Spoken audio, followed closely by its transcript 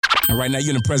And right now you're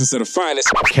in the presence of the finest.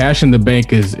 Cash in the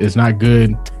bank is not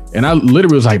good. And I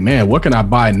literally was like, man, what can I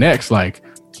buy next? Like,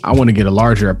 I want to get a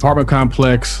larger apartment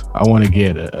complex. I want to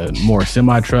get a more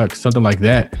semi-truck, something like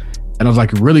that. And I was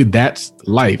like, really, that's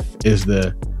life, is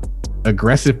the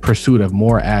aggressive pursuit of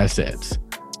more assets.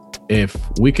 If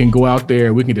we can go out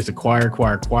there, we can just acquire.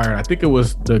 I think it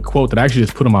was the quote that I actually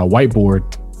just put on my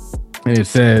whiteboard. And it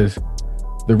says,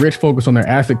 the rich focus on their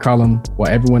asset column while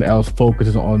everyone else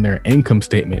focuses on their income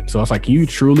statement. So it's like, can you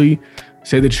truly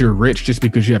say that you're rich just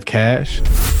because you have cash?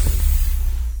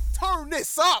 Turn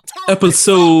this up.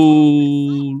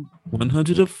 Episode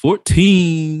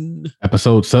 114.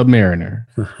 Episode Submariner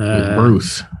with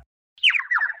Bruce.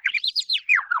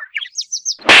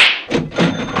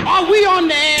 Are we on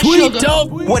there? Tweet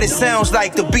Talk. What it sounds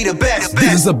like to be the best.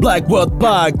 This is a Black Wealth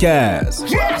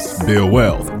Podcast. Yes. Build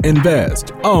wealth,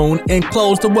 invest, own, and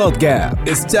close the wealth gap.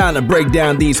 It's time to break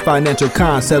down these financial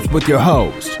concepts with your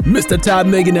host, Mr. Todd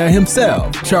Millionaire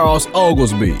himself, Charles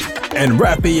Oglesby, and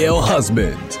Raphael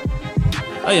Husband.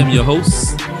 I am your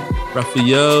host,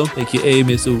 Raphael, aka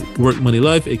Mr. Work Money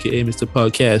Life, aka Mr.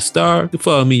 Podcast Star. You can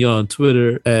follow me on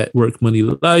Twitter at Work Money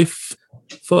Life.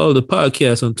 Follow the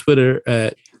podcast on Twitter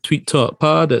at Tweet Talk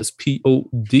Pod. That's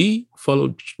POD.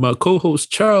 Follow my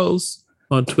co-host Charles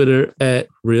on Twitter at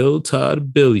Real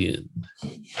Todd Billion.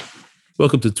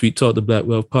 Welcome to Tweet Talk, the Black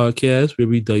Wealth Podcast, where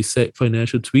we dissect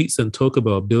financial tweets and talk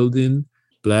about building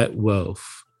black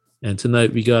wealth. And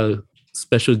tonight we got a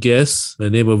special guest by the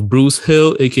name of Bruce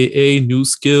Hill, aka New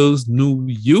Skills, New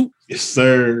You. Yes,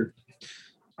 sir.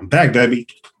 I'm back, baby.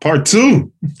 Part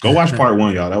 2. Go watch part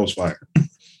 1, y'all. That was fire.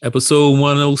 Episode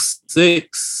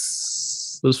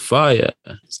 106 was fire.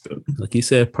 Like he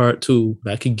said, part 2,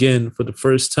 back again for the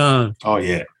first time. Oh,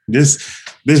 yeah. This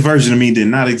version of me did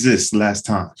not exist last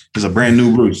time. It's a brand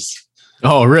new Bruce.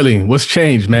 Oh, really? What's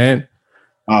changed, man?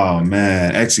 Oh,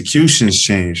 man. Execution's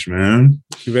changed, man.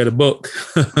 You read a book.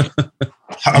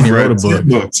 I've read a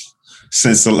book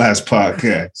since the last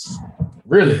podcast.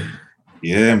 Really?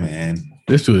 Yeah, man.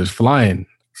 This dude is flying.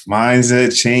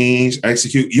 Mindset change,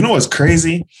 execute. You know what's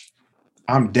crazy?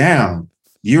 I'm down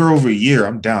year over year.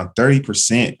 I'm down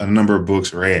 30% on the number of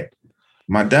books read.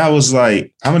 My dad was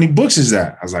like, how many books is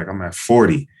that? I was like, I'm at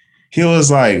 40. He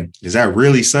was like, is that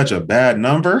really such a bad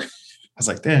number? I was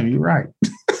like, damn, you're right.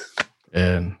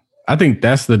 And I think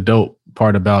that's the dope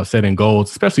part about setting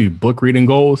goals, especially book reading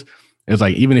goals. It's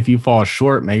like, even if you fall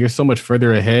short, man, you're so much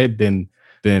further ahead than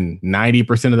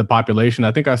 90% of the population.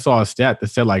 I think I saw a stat that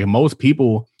said like most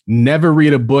people never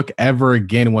read a book ever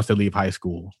again once they leave high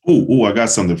school. Ooh, I got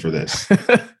something for this.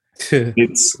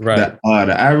 It's right.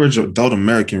 The average adult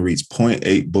American reads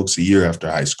 0.8 books a year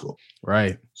after high school.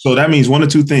 Right. So that means one of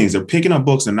two things. They're picking up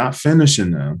books and not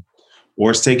finishing them,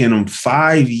 or it's taking them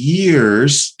 5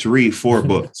 years to read 4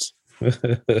 books.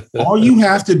 All you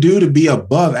have to do to be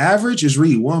above average is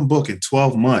read 1 book in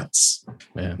 12 months.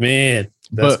 Man,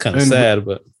 that's kind of sad.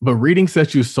 But reading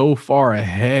sets you so far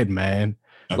ahead, man.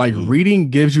 Like reading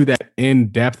gives you that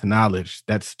in-depth knowledge,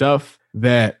 that stuff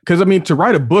that, because I mean, to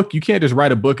write a book, you can't just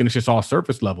write a book and it's just all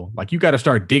surface level. Like you got to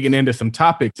start digging into some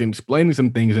topics and explaining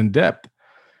some things in depth.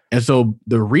 And so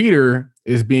the reader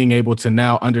is being able to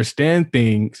now understand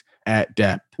things at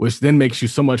depth, which then makes you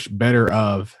so much better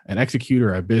of an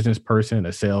executor, a business person,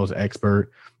 a sales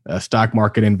expert, a stock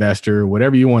market investor,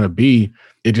 whatever you want to be.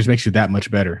 It just makes you that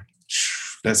much better.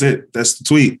 That's it. That's the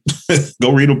tweet.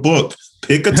 Go read a book.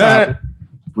 Pick a topic.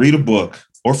 Read a book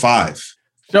or 5.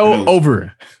 Show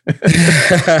over.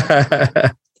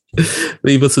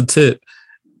 Leave us a tip.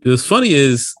 What's funny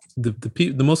is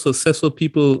the most successful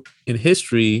people in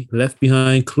history left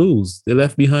behind clues. They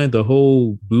left behind the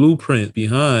whole blueprint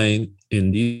behind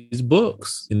in these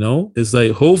books. You know, it's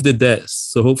like Hov did that,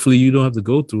 so hopefully you don't have to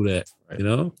go through that. You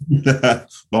know,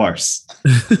 Bars.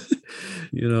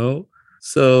 You know.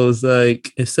 So it's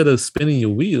like, instead of spinning your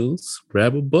wheels,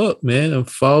 grab a book, man, and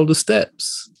follow the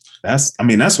steps. That's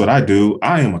what I do.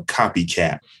 I am a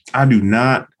copycat. I do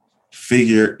not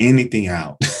figure anything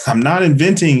out. I'm not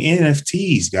inventing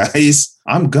NFTs, guys.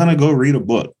 I'm going to go read a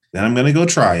book. Then I'm going to go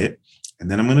try it.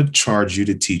 And then I'm going to charge you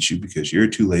to teach you because you're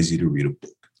too lazy to read a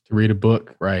book. To read a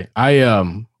book, right.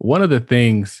 One of the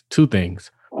things, 2 things.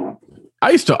 I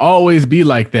used to always be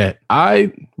like that.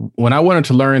 When I wanted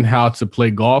to learn how to play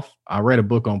golf, I read a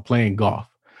book on playing golf.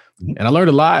 And I learned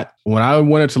a lot. When I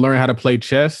wanted to learn how to play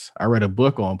chess, I read a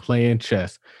book on playing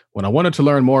chess. When I wanted to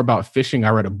learn more about fishing, I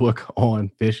read a book on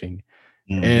fishing.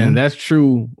 Mm-hmm. And that's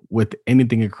true with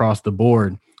anything across the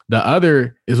board. The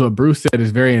other is what Bruce said is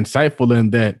very insightful,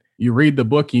 in that you read the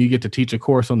book and you get to teach a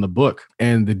course on the book.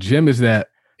 And the gem is that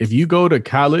if you go to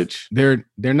college, they're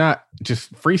not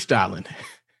just freestyling.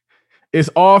 It's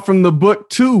all from the book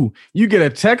too. You get a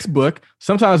textbook,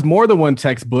 sometimes more than one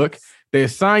textbook. They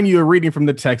assign you a reading from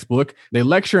the textbook. They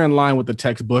lecture in line with the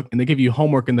textbook, and they give you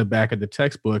homework in the back of the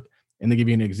textbook, and they give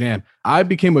you an exam. I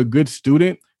became a good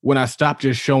student when I stopped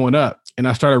just showing up and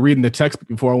I started reading the textbook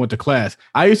before I went to class.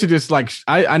 I used to just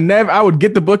I would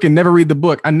get the book and never read the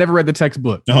book. I never read the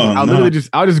textbook.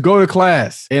 I'll just go to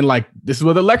class and like, this is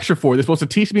what the lecture for. They're supposed to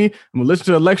teach me. I'm gonna listen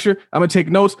to the lecture. I'm gonna take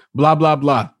notes, blah, blah,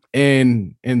 blah.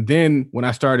 And then when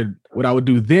I started, what I would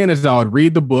do then is I would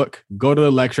read the book, go to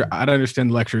the lecture. I'd understand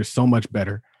the lecture so much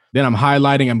better. Then I'm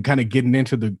highlighting, I'm kind of getting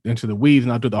into the weeds,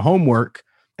 and I'll do the homework,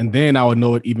 and then I would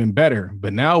know it even better.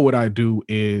 But now what I do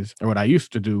is, or what I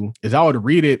used to do is, I would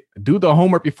read it, do the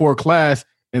homework before class,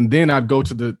 and then I'd go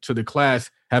to the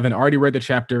class having already read the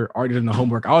chapter, already done the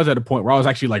homework. I was at a point where I was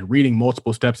actually like reading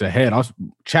multiple steps ahead. I was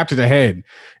chapters ahead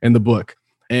in the book.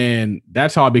 And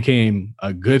that's how I became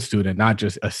a good student, not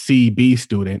just a C/B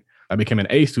student. I became an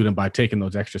A student by taking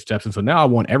those extra steps. And so now I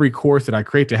want every course that I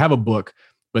create to have a book.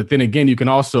 But then again, you can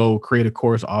also create a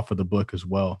course off of the book as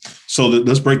well. So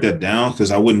let's break that down, because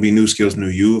I wouldn't be New Skills, New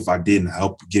You if I didn't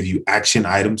help give you action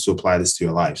items to apply this to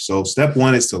your life. So step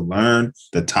one is to learn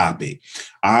the topic.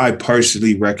 I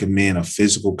personally recommend a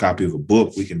physical copy of a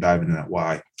book. We can dive into that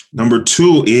why. Number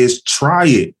two is try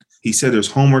it. He said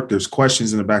there's homework, there's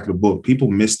questions in the back of the book. People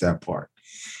miss that part.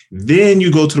 Then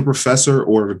you go to the professor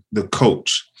or the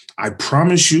coach. I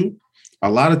promise you, a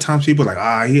lot of times people are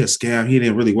like, he a scam. He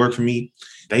didn't really work for me.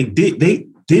 They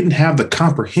didn't have the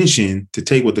comprehension to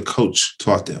take what the coach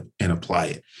taught them and apply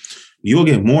it. You'll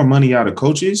get more money out of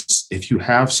coaches if you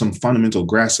have some fundamental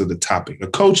grasp of the topic. A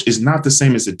coach is not the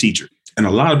same as a teacher. And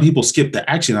a lot of people skip the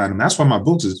action item. That's why my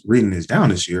books is reading this down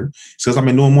this year, because I've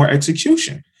been doing more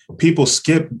execution. People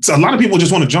skip. So a lot of people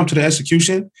just want to jump to the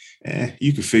execution.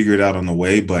 You can figure it out on the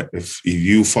way. But if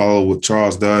you follow what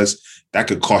Charles does, that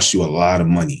could cost you a lot of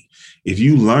money. If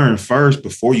you learn first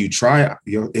before you try,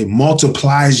 it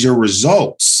multiplies your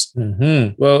results.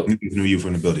 Mm-hmm. Well, you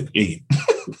from the building.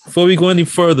 Before we go any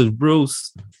further,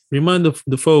 Bruce, remind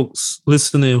the folks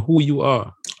listening who you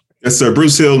are. Yes, sir.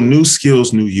 Bruce Hill, New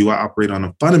Skills, New You. I operate on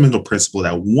a fundamental principle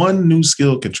that one new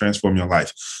skill can transform your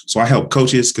life. So I help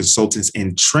coaches, consultants,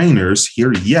 and trainers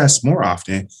hear yes more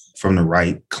often from the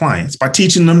right clients by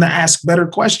teaching them to ask better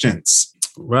questions.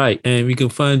 Right. And we can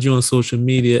find you on social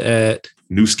media at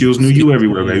New Skills, New You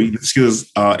everywhere, baby. New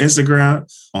Skills, Instagram,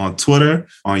 on Twitter,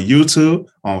 on YouTube,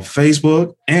 on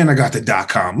Facebook, and I got the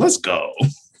 .com. Let's go.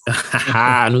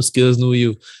 New Skills, New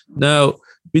You. Now,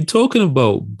 we're talking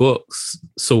about books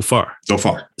so far.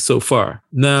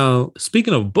 Now,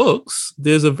 speaking of books,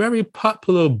 there's a very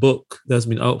popular book that's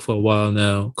been out for a while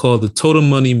now called The Total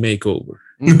Money Makeover.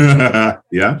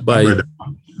 Yeah. By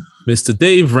Mr.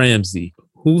 Dave Ramsey,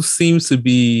 who seems to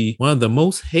be one of the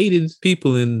most hated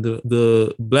people in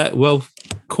the Black wealth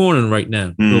corner right now.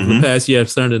 Mm-hmm. Over the past year, I've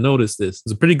started to notice this.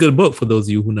 It's a pretty good book for those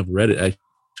of you who never read it,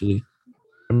 actually.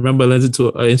 I remember I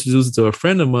introduced it to a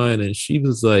friend of mine, and she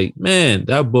was like, man,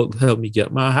 that book helped me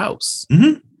get my house.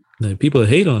 Mm-hmm. And people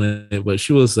hate on it, but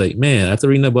she was like, man, after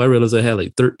reading that book, I realized I had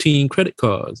like 13 credit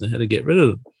cards and had to get rid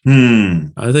of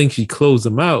them. I think she closed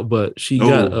them out, but she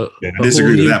got I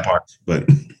disagree with that part, but...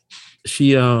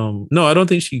 She no, I don't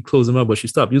think she closed them out, but she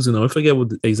stopped using them. I forget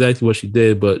exactly what she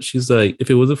did, but she's like, if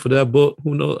it wasn't for that book,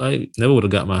 who knows? I never would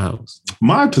have got my house.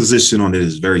 My position on it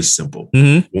is very simple.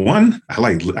 Mm-hmm. One, I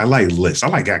like lists. I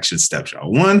like action steps,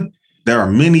 y'all. One, there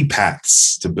are many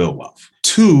paths to build wealth.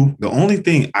 Two, the only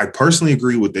thing I personally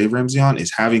agree with Dave Ramsey on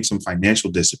is having some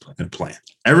financial discipline and plan.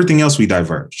 Everything else we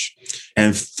diverge.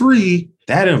 And three,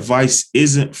 that advice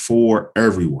isn't for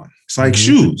everyone. It's like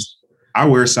shoes. I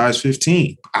wear a size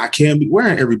 15. I can't be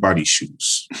wearing everybody's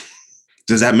shoes.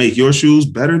 Does that make your shoes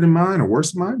better than mine or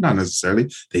worse than mine? Not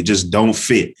necessarily. They just don't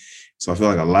fit. So I feel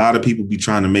like a lot of people be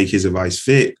trying to make his advice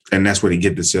fit, and that's where they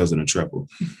get themselves in a trouble.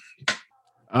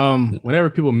 Whenever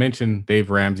people mention Dave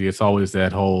Ramsey, it's always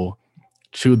that whole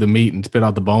chew the meat and spit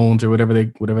out the bones or whatever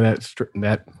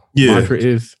that mantra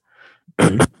is.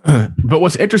 But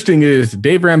what's interesting is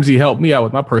Dave Ramsey helped me out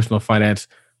with my personal finance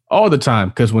all the time,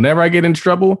 because whenever I get in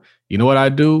trouble, you know what I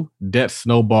do? Debt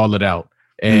snowball it out.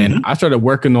 And I started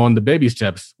working on the baby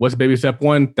steps. What's baby step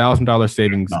one? $1,000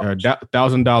 savings or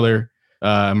 $1,000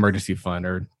 emergency fund,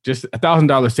 or just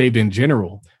 $1,000 saved in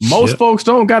general. Most folks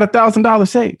don't got $1,000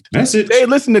 saved. That's it. Hey,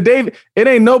 listen to Dave. It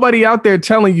ain't nobody out there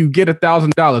telling you get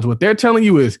 $1,000. What they're telling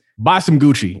you is buy some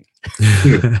Gucci.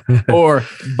 or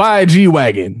buy a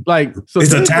G-Wagon. Like, so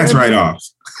It's a Dave tax Ramsey- write-off.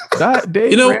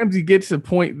 Dave Ramsey gets a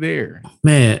point there.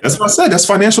 Man, That's what I said. That's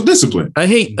financial discipline. I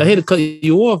hate to cut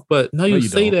you off, but now you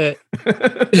say that.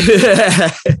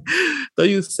 So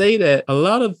you say that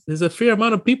there's a fair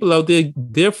amount of people out there,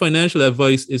 their financial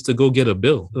advice is to go get a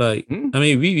bill. Like, I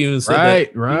mean, we've even said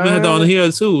that. Right. We had on here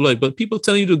too. Like, but people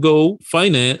telling you to go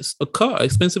finance a car,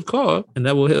 expensive car, and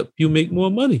that will help you make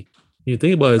more money. You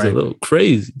think about it, it's a little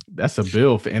crazy. That's a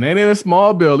bill, and it ain't a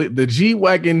small bill. The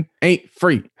G-Wagon ain't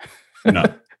free. No.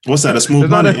 What's that? A smooth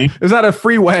money? It's not a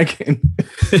free wagon.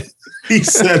 He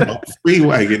said a free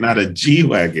wagon, not a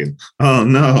G-Wagon. Oh,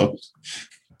 no.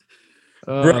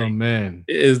 Oh, man.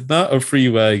 It is not a free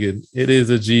wagon. It is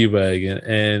a G-Wagon.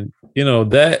 And,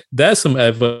 that's some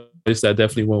advice that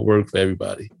definitely won't work for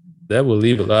everybody. That will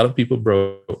leave a lot of people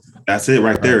broke. That's it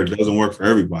right there. It doesn't work for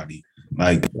everybody.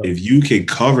 Like, if you can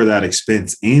cover that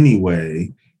expense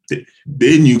anyway,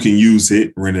 then you can use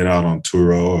it, rent it out on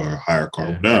Turo or hire a car,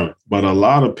 whatever. But a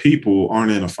lot of people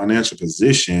aren't in a financial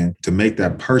position to make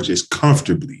that purchase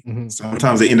comfortably. Mm-hmm.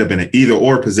 Sometimes they end up in an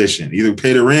either-or position. Either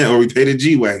pay the rent or we pay the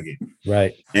G-Wagon.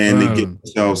 Right. And they get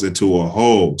themselves into a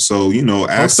hole. So,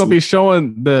 folks don't be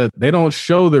showing they don't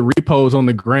show the repos on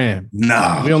the gram.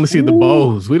 Nah. We only see the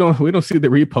bows. We don't see the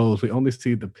repos. We only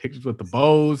see the pictures with the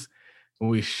bows. When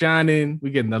we shining,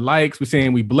 we getting the likes, we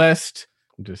saying we blessed.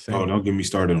 I'm just saying. Oh, don't get me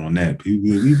started on that. We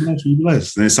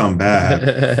blessed. Then something bad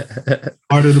happened.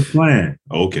 Part of the plan.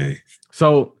 Okay.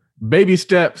 So baby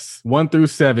steps 1 through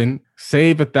 7,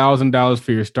 save $1,000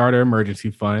 for your starter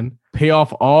emergency fund, pay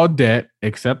off all debt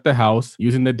except the house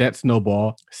using the debt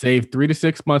snowball, save 3 to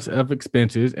 6 months of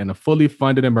expenses and a fully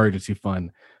funded emergency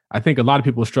fund. I think a lot of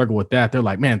people struggle with that. They're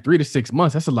like, man, 3 to 6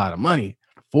 months, that's a lot of money.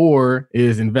 4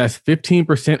 is invest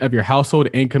 15% of your household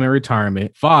income in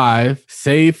retirement. 5,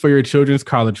 save for your children's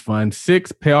college fund.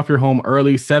 6, pay off your home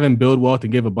early. 7, build wealth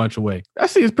and give a bunch away. That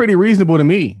seems pretty reasonable to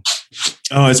me.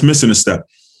 Oh, it's missing a step.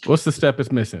 What's the step it's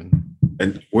missing?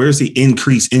 And where's the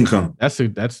increased income? That's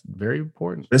very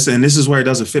important. Listen, and this is where it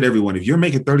doesn't fit everyone. If you're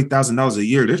making $30,000 a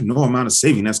year, there's no amount of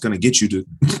saving that's going to get you to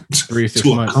 3 to 6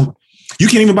 months. You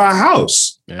can't even buy a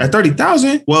house at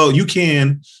 $30,000. Well, you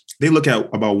can. They look at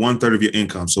about 1/3 of your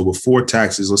income. So before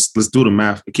taxes, let's do the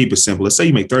math. Keep it simple. Let's say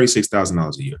you make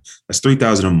 $36,000 a year. That's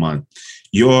 $3,000 a month.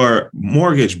 Your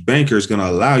mortgage banker is going to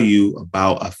allow you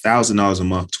about $1,000 a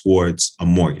month towards a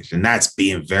mortgage, and that's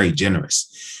being very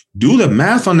generous. Do the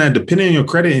math on that. Depending on your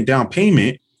credit and down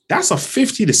payment, that's a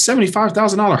 $50,000 to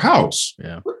 $75,000 house.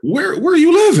 Yeah. Where are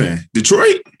you living?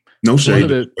 Detroit? No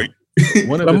shade.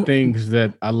 One of the things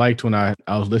that I liked when I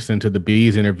was listening to the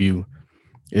B's interview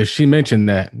is she mentioned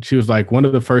that she was like, one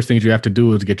of the first things you have to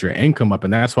do is get your income up.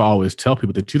 And that's why I always tell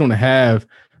people that you don't have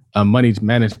a money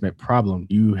management problem.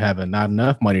 You have a not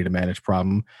enough money to manage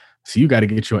problem. So you got to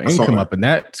get your income up. And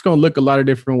that's going to look a lot of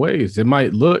different ways. It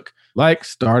might look like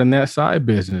starting that side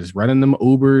business, running them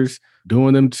Ubers,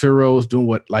 doing them Turos, doing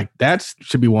what, like that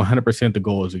should be 100% the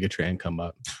goal is to get your income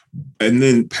up. And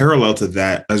then parallel to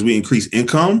that, as we increase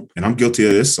income, and I'm guilty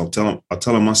of this, so I'll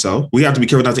tell myself, we have to be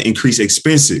careful not to increase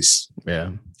expenses.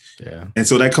 Yeah. And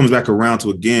so that comes back around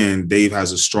to, again, Dave has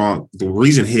the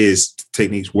reason his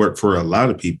techniques work for a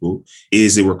lot of people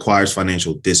is it requires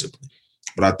financial discipline.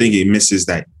 But I think it misses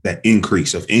that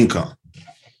increase of income.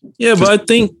 Yeah, but I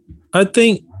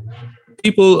think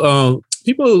people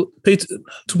pay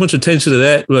too much attention to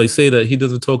that. Like say that he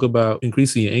doesn't talk about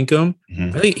increasing your income.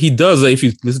 Mm-hmm. I think he does, like, if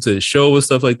you listen to the show and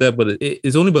stuff like that. But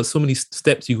it's only about so many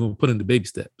steps you can put in the baby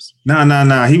steps.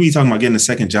 Nah. He be talking about getting a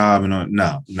second job and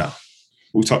no.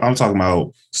 I'm talking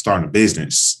about starting a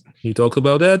business. He talks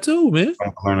about that too, man.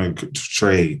 Learning to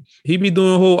trade. He be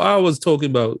doing whole hours talking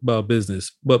about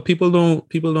business, but people don't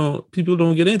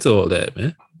get into all that,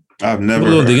 man. I've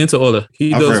never dig into all that.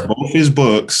 I've read both his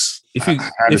books. If you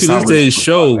listen to his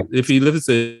show,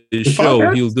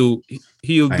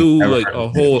 he'll do like a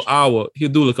whole hour. He'll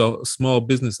do like a small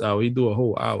business hour. He'll do a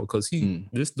whole hour because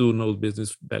this dude knows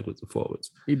business backwards and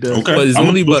forwards. He does.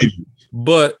 Okay.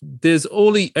 But there's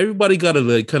only, everybody got to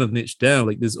like kind of niche down.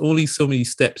 Like there's only so many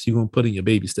steps you're gonna put in your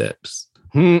baby steps.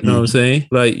 You know what I'm saying?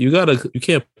 Like you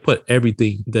can't put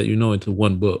everything that you know into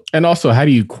one book. And also, how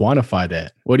do you quantify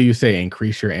that? What do you say?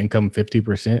 Increase your income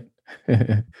 50%?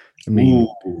 I mean,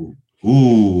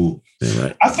 ooh.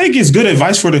 Right. I think it's good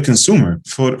advice for the consumer,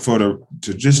 for the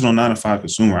traditional 9-to-5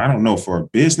 consumer. I don't know, for a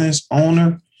business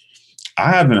owner,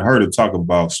 I haven't heard him talk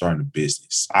about starting a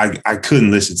business. I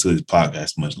couldn't listen to his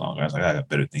podcast much longer. I was like, I got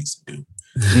better things to do.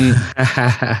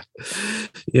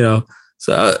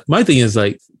 So my thing is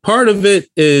like, part of it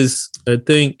is, I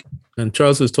think and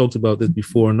Charles has talked about this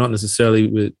before, not necessarily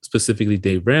with specifically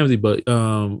Dave Ramsey, but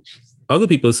other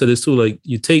people said this too. Like,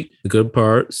 you take the good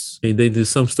parts and they do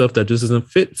some stuff that just isn't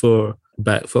fit for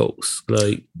Black folks.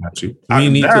 Like, we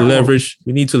need to leverage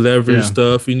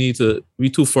stuff. We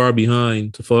too far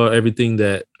behind to follow everything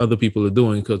that other people are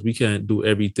doing, because we can't do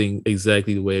everything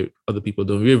exactly the way other people are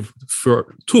doing. We're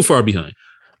too far behind.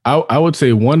 I would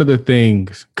say one of the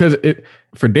things, because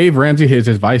for Dave Ramsey, his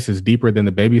advice is deeper than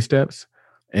the baby steps.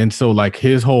 And so like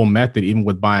his whole method, even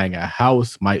with buying a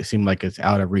house, might seem like it's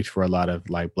out of reach for a lot of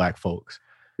like Black folks,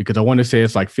 because I want to say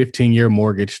it's like 15-year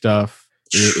mortgage stuff.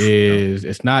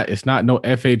 It's not no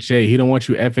FHA. He don't want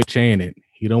you FHAing it.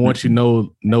 He don't want you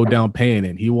no down paying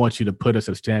it. He wants you to put a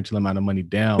substantial amount of money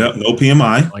down. No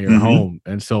PMI on your home.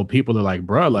 And so people are like,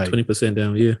 bro, like 20%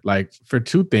 down. Yeah. Like for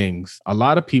two things, a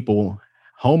lot of people,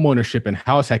 home ownership and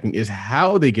house hacking is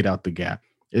how they get out the gap.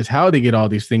 Is how they get all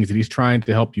these things that he's trying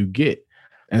to help you get.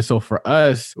 And so for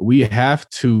us, we have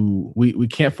to, we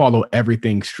can't follow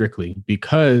everything strictly,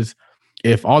 because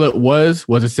if all it was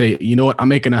to say, you know what, I'm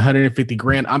making 150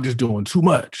 grand, I'm just doing too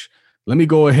much. Let me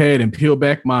go ahead and peel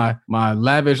back my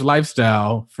lavish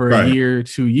lifestyle for a year,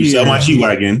 2 years. You sell my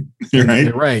G-Wagon,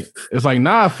 right? Right. It's like,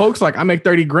 nah, folks, like I make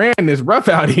 30 grand. It's rough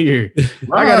out here.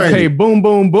 I got to pay boom,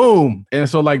 boom, boom. And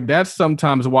so like, that's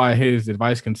sometimes why his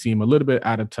advice can seem a little bit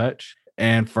out of touch.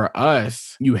 And for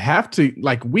us, you have to,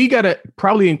 like, we got to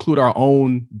probably include our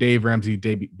own Dave Ramsey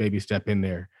baby step in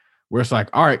there, where it's like,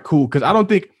 all right, cool. Because I don't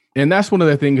think, and that's one of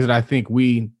the things that I think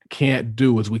we can't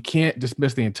do, is we can't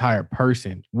dismiss the entire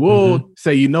person. We'll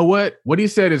say, you know what he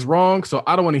said is wrong, so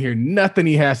I don't want to hear nothing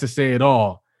he has to say at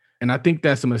all. And I think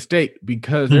that's a mistake,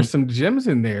 because there's some gems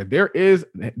in there. There is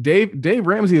Dave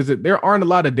Ramsey. There aren't a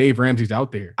lot of Dave Ramseys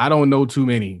out there. I don't know too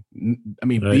many. I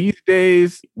mean, these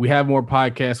days we have more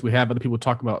podcasts. We have other people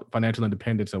talking about financial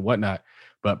independence and whatnot.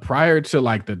 But prior to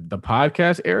like the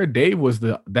podcast era, Dave was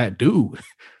that dude.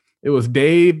 It was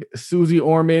Dave, Susie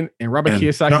Orman, and Robert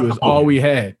Kiyosaki was all we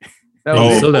had.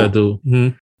 That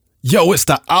dude. Yo, it's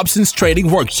the Options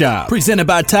Trading Workshop, presented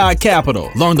by Tide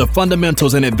Capital. Learn the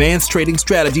fundamentals and advanced trading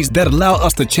strategies that allow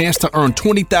us the chance to earn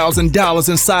 $20,000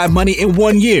 in side money in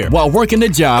 1 year while working a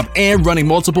job and running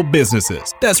multiple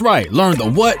businesses. That's right, learn the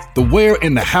what, the where,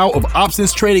 and the how of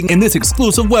options trading in this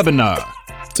exclusive webinar.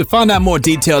 To find out more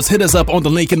details, hit us up on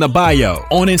the link in the bio,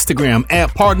 on Instagram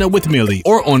at Partner with Millie,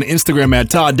 or on Instagram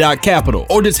at Todd.capital,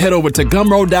 or just head over to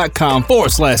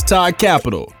Gumroad.com/Todd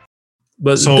Capital.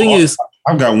 But the thing is,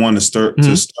 I've got one to stir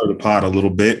the pot a little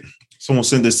bit. Someone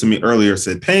sent this to me earlier,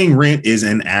 said paying rent is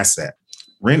an asset.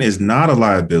 Rent is not a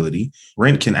liability.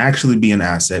 Rent can actually be an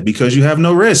asset because you have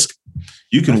no risk.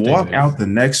 You can walk out the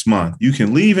next month. You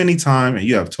can leave anytime, and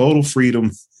you have total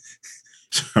freedom.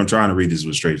 I'm trying to read this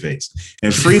with a straight face.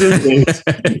 And freedom is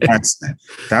an asset.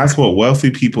 That's what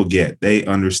wealthy people get. They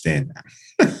understand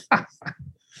that.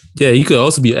 Yeah, you could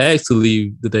also be asked to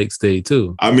leave the next day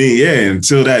too. I mean, yeah,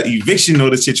 until that eviction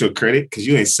notice hits your credit because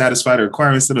you ain't satisfied the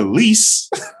requirements of the lease.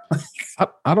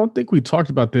 I don't think we talked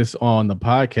about this on the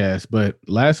podcast, but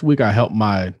last week I helped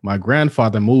my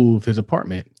grandfather move his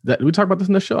apartment. Did we talk about this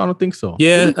in the show? I don't think so.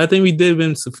 Yeah, I think we did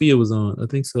when Sophia was on. I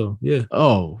think so. Yeah.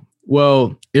 Oh,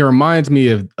 well, it reminds me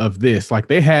of this. Like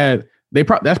that's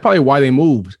probably why they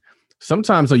moved.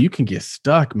 Sometimes though, you can get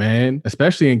stuck, man,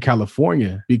 especially in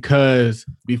California, because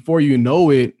before you know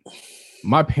it,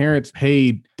 my parents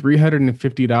paid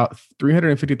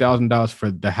 $350,000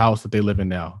 for the house that they live in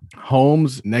now.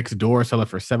 Homes next door sell it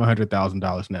for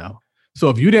 $700,000 now. So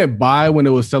if you didn't buy when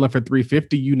it was selling for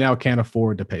 $350,000, you now can't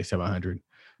afford to pay $700,000.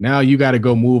 Now you got to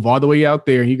go move all the way out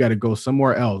there and you got to go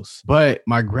somewhere else. But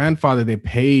my grandfather, they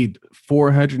paid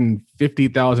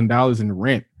 $450,000 in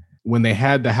rent. When they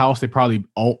had the house, they probably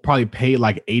paid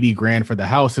like $80,000 for the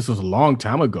house. This was a long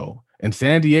time ago. In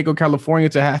San Diego, California,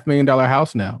 it's a $500,000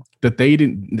 house now that they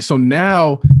didn't. So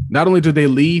now, not only do they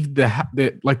leave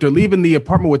they're leaving the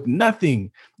apartment with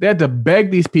nothing. They had to beg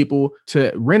these people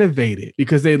to renovate it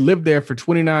because they lived there for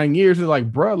 29 years. They're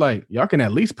like, bro, like y'all can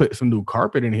at least put some new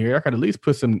carpet in here. I can at least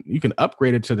you can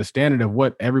upgrade it to the standard of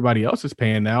what everybody else is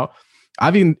paying now.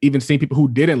 I've even seen people who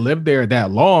didn't live there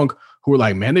that long who were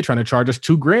like, man, they're trying to charge us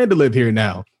 $2,000 to live here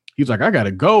now. He's like, I gotta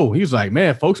go. He's like,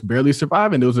 man, folks barely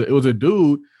surviving. It was a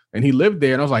dude, and he lived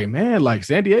there. And I was like, man, like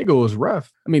San Diego is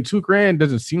rough. I mean, $2,000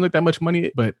 doesn't seem like that much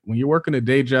money, but when you're working a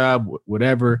day job,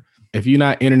 whatever, if you're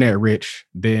not internet rich,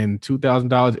 then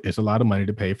 $2,000 is a lot of money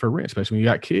to pay for rent, especially when you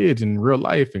got kids in real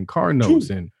life and car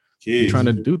notes and you're trying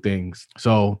to do things.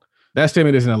 So That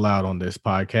statement isn't allowed on this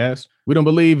podcast. We don't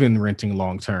believe in renting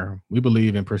long term. We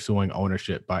believe in pursuing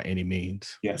ownership by any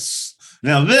means. Yes.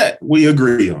 Now that we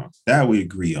agree on.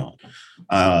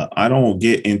 I don't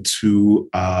get into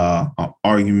an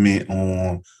argument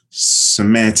on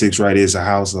semantics, right? Is a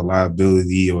house a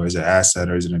liability or is it an asset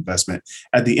or is it an investment?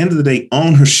 At the end of the day,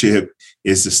 ownership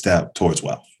is the step towards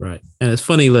wealth. Right. And it's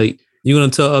funny, like, you're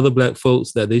going to tell other black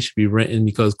folks that they should be renting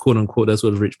because, quote unquote, that's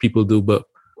what rich people do. But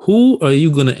who are you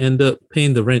going to end up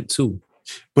paying the rent to?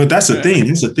 But that's the thing.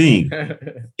 It's the thing.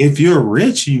 If you're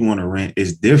rich, you want to rent,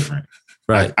 it's different.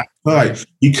 Right. I feel like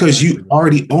because you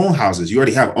already own houses, you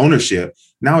already have ownership.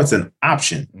 Now it's an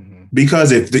option. Mm-hmm.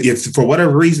 Because if for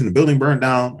whatever reason the building burned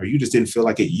down or you just didn't feel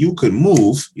like it, you could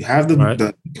move. You have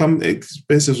the income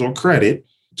expenses or credit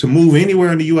to move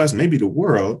anywhere in the U.S., maybe the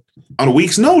world, on a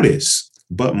week's notice.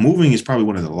 But moving is probably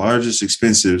one of the largest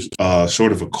expenses,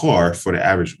 short of a car, for the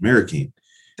average American.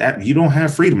 That you don't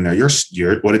have freedom now.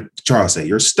 You're what did Charles say?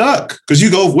 You're stuck because you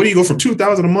go. What do you go from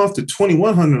 $2,000 a month to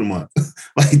 $2,100 a month,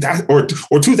 like that, or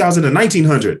 $2,000 to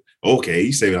 $1,900? Okay,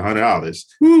 you save $100.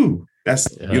 Whoo, that's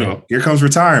Here comes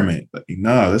retirement.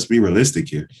 No, let's be realistic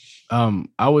here.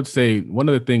 I would say one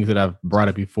of the things that I've brought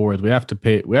up before is we have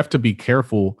to be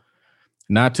careful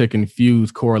not to confuse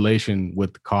correlation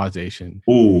with causation.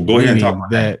 Oh, go ahead and talk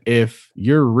about that. If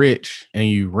you're rich and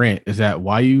you rent, is that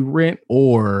why you rent,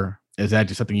 or is that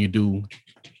just something you do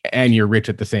and you're rich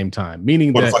at the same time?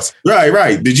 Meaning that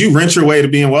right. Did you rent your way to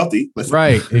being wealthy?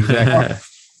 Right, exactly.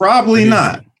 Probably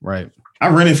not. Right. I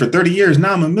rented for 30 years.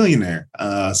 Now I'm a millionaire.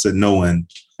 Said no one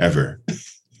ever.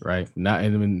 Right.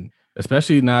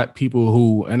 Especially not people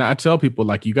who, and I tell people,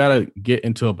 like, you got to get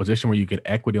into a position where you get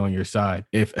equity on your side,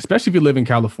 especially if you live in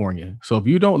California. So if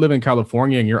you don't live in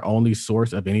California and your only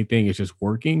source of anything is just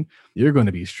working, you're going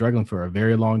to be struggling for a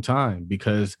very long time,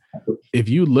 because if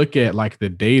you look at like the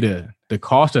data, the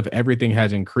cost of everything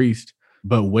has increased,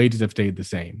 but wages have stayed the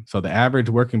same. So the average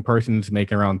working person is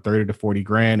making around 30 to 40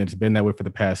 grand. It's been that way for the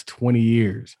past 20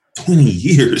 years. 20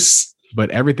 years. But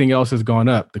everything else has gone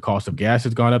up. The cost of gas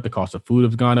has gone up. The cost of food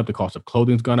has gone up. The cost of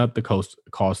clothing has gone up. The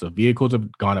cost of vehicles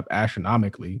have gone up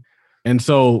astronomically. And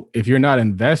so if you're not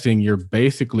investing, you're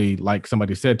basically, like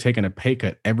somebody said, taking a pay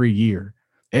cut every year.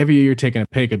 Every year you're taking a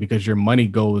pay cut because your money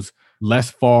goes less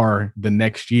far the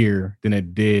next year than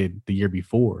it did the year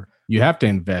before. You have to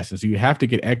invest. And so you have to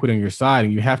get equity on your side,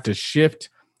 and you have to shift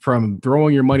from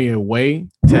throwing your money away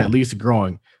to at least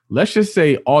growing. Let's just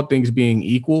say all things being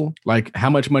equal, like how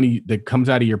much money that comes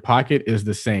out of your pocket is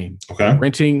the same. Okay.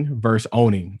 Renting versus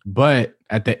owning. But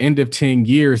at the end of 10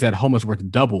 years, that home is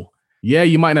worth double. Yeah,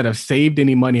 you might not have saved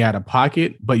any money out of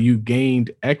pocket, but you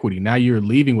gained equity. Now you're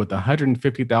leaving with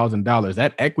 $150,000.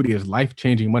 That equity is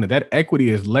life-changing money. That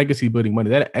equity is legacy-building money.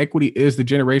 That equity is the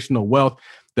generational wealth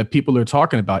that people are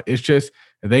talking about. It's just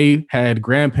they had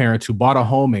grandparents who bought a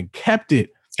home and kept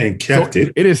it.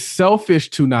 It is selfish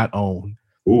to not own.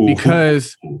 Ooh.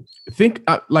 Because think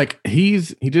he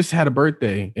just had a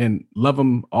birthday, and love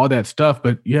him, all that stuff.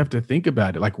 But you have to think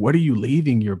about it. Like, what are you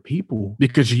leaving your people?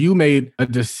 Because you made a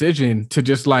decision to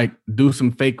just like do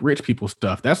some fake rich people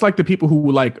stuff. That's like the people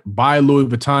who like buy Louis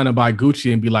Vuitton and buy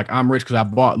Gucci and be like, I'm rich because I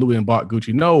bought Louis and bought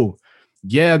Gucci. No.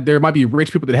 Yeah, there might be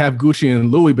rich people that have Gucci and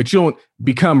Louis, but you don't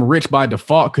become rich by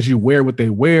default because you wear what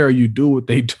they wear or you do what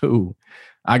they do.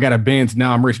 I got a Benz,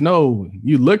 now I'm rich. No,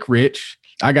 you look rich.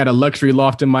 I got a luxury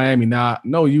loft in Miami. Now,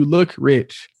 no, you look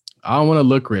rich. I don't want to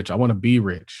look rich. I want to be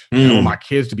rich. I want my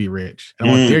kids to be rich. I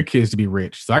want their kids to be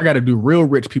rich. So I got to do real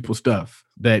rich people stuff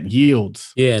that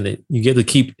yields. Yeah, and you get to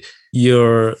keep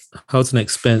your housing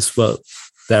expense, but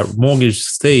that mortgage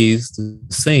stays the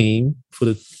same for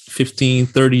the 15,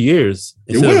 30 years.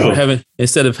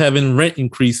 Instead of having rent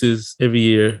increases every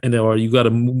year, or you got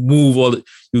to move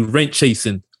you rent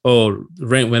chasing. Oh,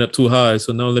 rent went up too high,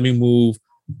 so now let me move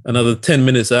another 10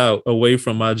 minutes out away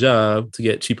from my job to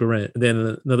get cheaper rent. And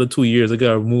then another 2 years, I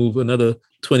got to move another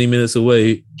 20 minutes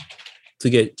away to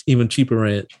get even cheaper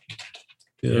rent.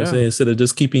 You know what I'm saying? Instead of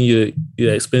just keeping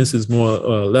your expenses more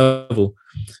level.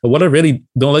 But what I really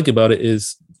don't like about it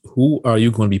is, who are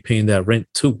you going to be paying that rent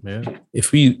to? Man.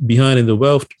 If we behind in the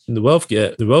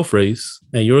wealth race,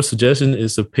 and your suggestion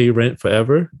is to pay rent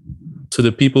forever to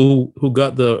the people who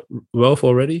got the wealth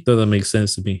already, doesn't make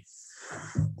sense to me.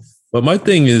 But my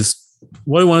thing is,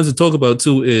 what I wanted to talk about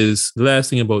too is the last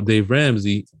thing about Dave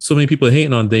Ramsey. So many people are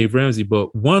hating on Dave Ramsey,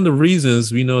 but one of the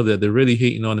reasons we know that they're really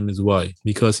hating on him is why?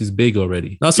 Because he's big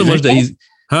already. Not so much that he's,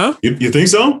 huh? You think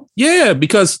so? Yeah,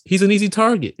 because he's an easy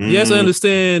target. Yes, I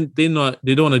understand they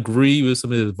don't agree with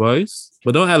some of his advice,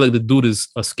 but don't act like the dude is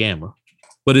a scammer.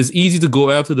 but it's easy to go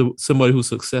after somebody who's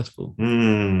successful.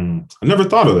 I never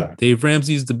thought of that. Dave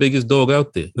Ramsey is the biggest dog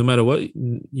out there. No matter what,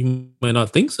 you might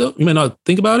not think so. You might not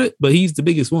think about it, but he's the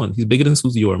biggest one. He's bigger than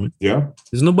Susie Orman. Yeah.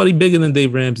 There's nobody bigger than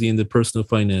Dave Ramsey in the personal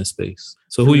finance space.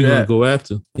 So who are you going to go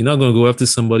after? You're not going to go after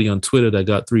somebody on Twitter that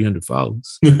got 300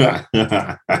 followers. Yeah,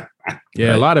 right.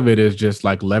 A lot of it is just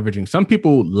like leveraging. Some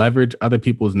people leverage other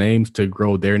people's names to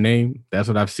grow their name. That's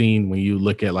what I've seen when you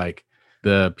look at like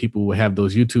the people who have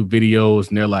those YouTube videos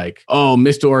and they're like, oh,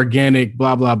 Mr. Organic,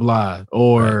 blah, blah, blah,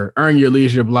 or Earn Your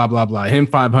Leisure, blah, blah, blah, him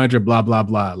 500, blah, blah,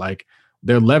 blah. Like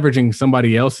they're leveraging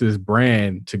somebody else's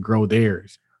brand to grow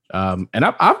theirs. And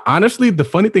I've honestly, the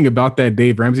funny thing about that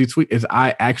Dave Ramsey tweet is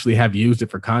I actually have used it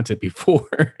for content before.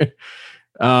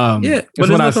 But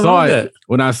when I saw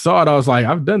it, I was like,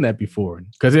 I've done that before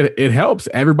because it helps.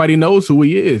 Everybody knows who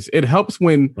he is. It helps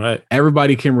when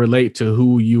everybody can relate to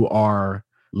who you are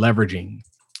leveraging.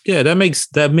 Yeah, that makes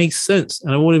sense.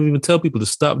 And I wouldn't even tell people to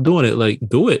stop doing it. Like,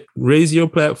 do it. Raise your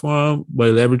platform by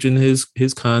leveraging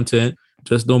his content.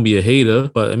 Just don't be a hater.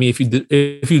 But I mean,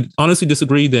 if you honestly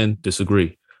disagree, then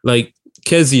disagree. Like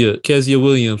Kezia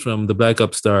Williams from the Black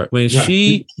Upstart, when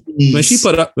she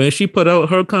put out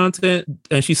her content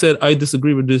and she said, I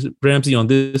disagree with this Ramsey on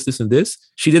this and this,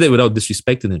 she did it without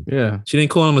disrespecting him. Yeah. She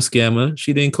didn't call him a scammer.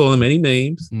 She didn't call him any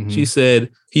names. Mm-hmm. She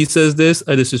said, he says this,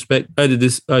 I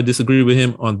disagree with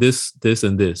him on this,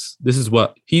 and this. This is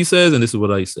what he says, and this is what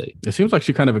I say. It seems like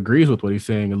she kind of agrees with what he's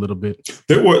saying a little bit.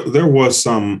 There was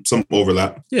some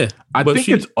overlap. Yeah. I think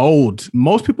it's old.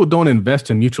 Most people don't invest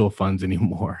in mutual funds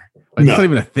anymore. Like, it's not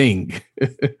even a thing.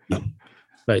 No.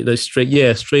 Right, that's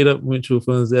straight up mutual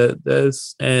funds.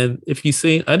 That's and if he's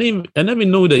saying, I didn't even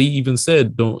know that he even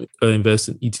said don't invest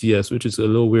in ETFs, which is a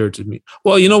little weird to me.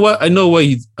 Well, you know what? I know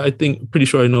why pretty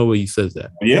sure I know why he says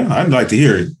that. Yeah, I'd like to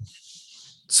hear it.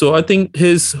 So I think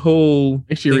his whole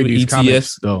make sure you read these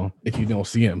comments though, if you don't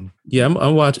see him. Yeah,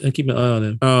 I'm watching and keep an eye on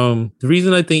him. The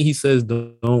reason I think he says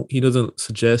he doesn't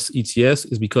suggest ETFs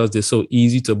is because they're so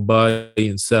easy to buy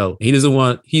and sell. He doesn't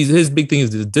want his big thing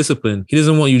is the discipline. He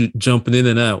doesn't want you jumping in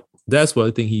and out. That's what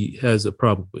I think he has a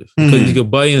problem with. Because you can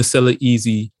buy and sell it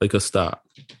easy like a stock.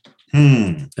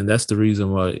 And that's the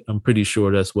reason why I'm pretty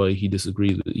sure that's why he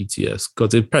disagrees with ETFs.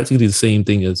 Because they're practically the same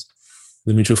thing as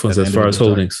the mutual funds as far as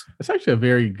holdings. It's actually a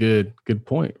very good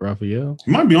point, Raphael.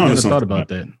 You might be on something. Thought about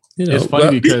that. You know, it's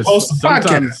funny because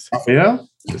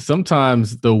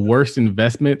sometimes the worst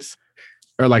investments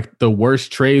or like the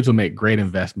worst trades will make great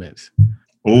investments.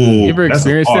 Oh, you ever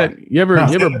experienced that? You ever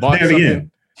bought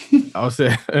something? I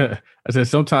said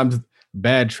sometimes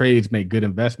bad trades make good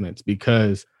investments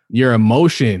because your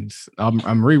emotions.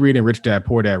 I'm rereading Rich Dad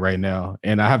Poor Dad right now,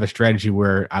 and I have a strategy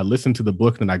where I listen to the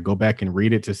book and I go back and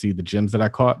read it to see the gems that I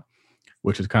caught,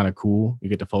 which is kind of cool. You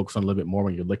get to focus on a little bit more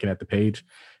when you're looking at the page.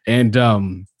 And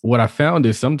what I found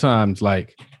is sometimes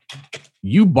like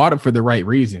you bought it for the right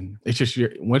reason. It's just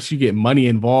once you get money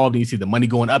involved and you see the money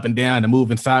going up and down and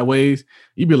moving sideways,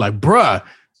 you'd be like, bruh,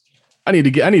 I need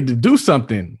to do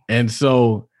something. And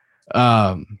so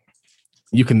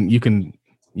you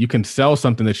can sell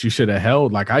something that you should have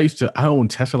held. Like I own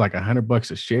Tesla like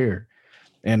 $100 a share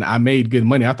and I made good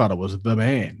money. I thought it was the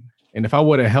man. And if I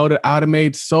would have held it, I would have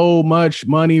made so much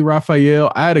money,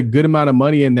 Raphael. I had a good amount of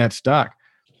money in that stock,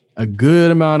 a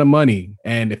good amount of money.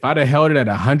 And if I'd have held it at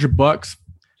 $100,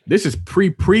 this is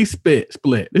pre-split.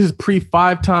 This is pre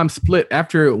 5-time split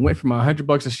after it went from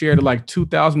 $100 a share to like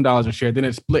 $2,000 a share. Then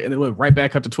it split and it went right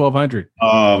back up to 1,200.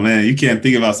 Oh man, you can't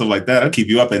think about stuff like that. I'll keep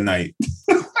you up at night.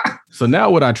 So now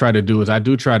what I try to do is I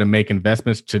do try to make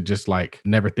investments to just like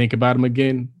never think about them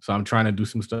again. So I'm trying to do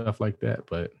some stuff like that.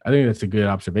 But I think that's a good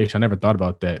observation. I never thought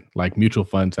about that, like mutual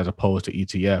funds as opposed to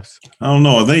ETFs. I don't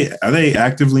know. Are they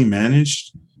actively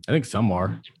managed? I think some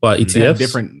are. Well,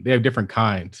 ETFs? They have different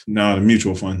kinds. No, the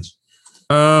mutual funds.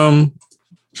 I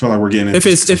feel like we're getting if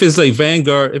it's like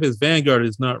Vanguard, it's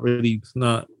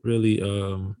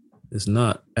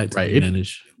not actively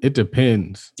managed. It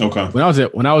depends. Okay. When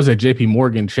I was at JP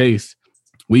Morgan Chase,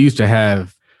 we used to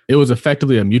have, it was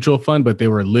effectively a mutual fund, but they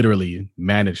were literally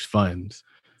managed funds.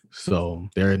 So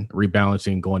they're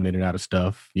rebalancing, going in and out of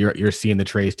stuff. You're seeing the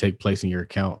trades take place in your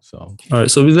account. So all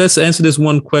right. So let's answer this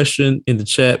one question in the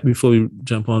chat before we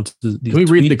jump on to these. Can we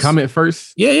read the comment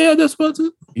first? Yeah, that's what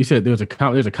you said. There's a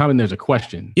comment, there's a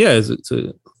question. Yeah,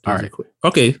 all right.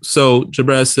 Okay, so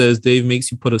Jabraz says Dave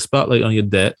makes you put a spotlight on your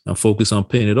debt and focus on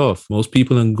paying it off. Most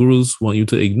people and gurus want you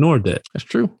to ignore debt. That's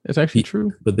true. It's actually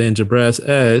true. But then Jabraz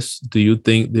asks, do you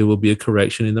think there will be a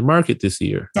correction in the market this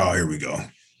year? Oh, here we go.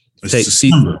 Tech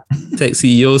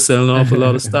CEOs selling off a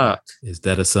lot of stock. Is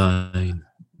that a sign?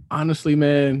 Honestly,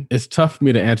 man, it's tough for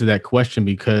me to answer that question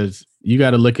because you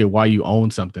got to look at why you own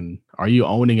something. Are you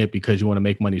owning it because you want to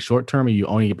make money short term, or are you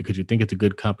owning it because you think it's a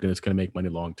good company that's going to make money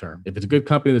long term? If it's a good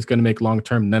company that's going to make long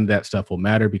term, none of that stuff will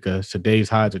matter because today's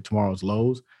highs are tomorrow's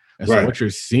lows. And so what you're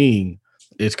seeing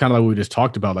is kind of like what we just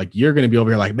talked about. Like, you're going to be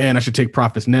over here like, man, I should take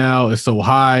profits now. It's so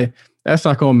high. That's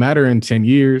not going to matter in 10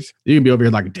 years. You can be over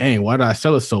here like, dang, why did I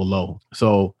sell it so low?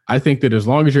 So I think that as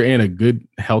long as you're in a good,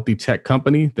 healthy tech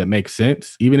company that makes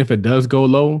sense, even if it does go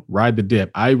low, ride the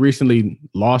dip. I recently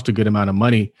lost a good amount of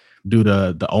money due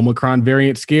to the Omicron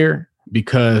variant scare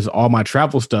because all my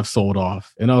travel stuff sold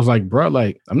off. And I was like, bro,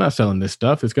 like, I'm not selling this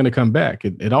stuff. It's going to come back.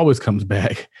 It always comes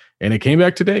back. And it came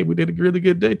back today. We did a really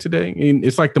good day today. And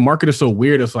it's like the market is so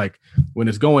weird. It's like when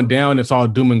it's going down, it's all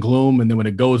doom and gloom. And then when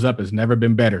it goes up, it's never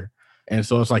been better. And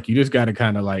so it's like, you just got to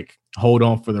kind of like hold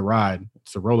on for the ride.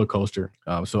 It's a roller coaster.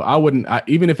 So I wouldn't,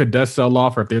 even if it does sell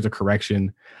off or if there's a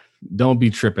correction, don't be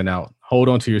tripping out. Hold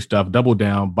on to your stuff, double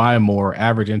down, buy more,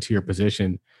 average into your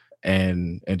position,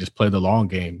 and just play the long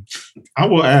game. I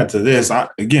will add to this.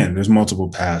 Again, there's multiple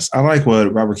paths. I like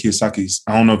what Robert Kiyosaki's,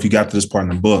 I don't know if you got to this part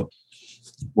in the book,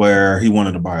 where he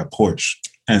wanted to buy a Porsche.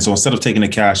 And so instead of taking the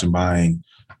cash and buying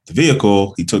the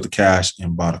vehicle, he took the cash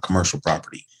and bought a commercial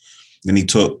property. Then he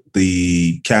took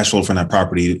the cash flow from that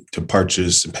property to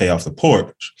purchase and pay off the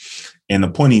Porsche. And the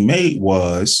point he made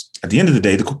was, at the end of the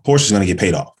day, the Porsche is going to get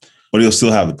paid off, but he'll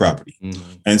still have the property.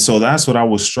 Mm-hmm. And so that's what I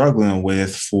was struggling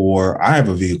with I have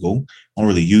a vehicle, I don't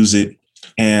really use it.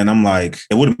 And I'm like,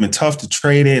 it would have been tough to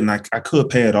trade it and I could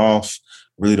pay it off.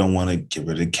 Really don't want to get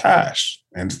rid of the cash.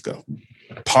 And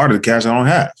part of the cash I don't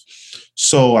have.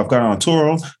 So I've got on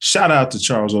Turo. Shout out to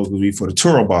Charles Oglesby for the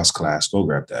Turo Boss class. Go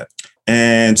grab that.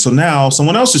 And so now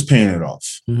someone else is paying it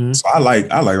off. Mm-hmm. So I like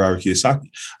Robert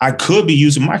Kiyosaki. I could be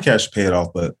using my cash to pay it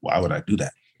off, but why would I do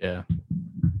that? Yeah.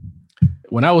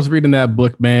 When I was reading that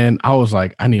book, man, I was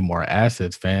like, I need more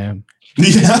assets, fam.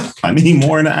 Yeah, I need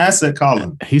more in the asset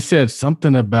column. He said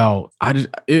something about I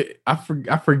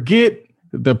forget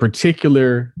the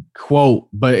particular quote,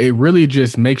 but it really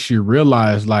just makes you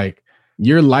realize like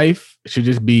your life should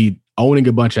just be owning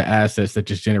a bunch of assets that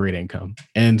just generate income.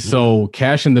 And so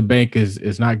cash in the bank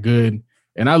is not good.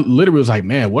 And I literally was like,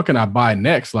 man, what can I buy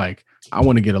next? Like, I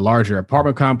want to get a larger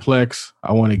apartment complex.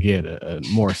 I want to get a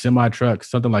more semi truck,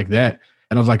 something like that.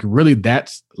 And I was like, really,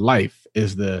 that's life,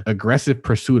 is the aggressive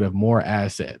pursuit of more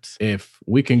assets. If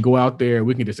we can go out there,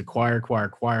 we can just acquire.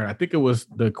 I think it was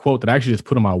the quote that I actually just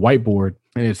put on my whiteboard.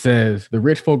 And it says, the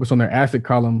rich focus on their asset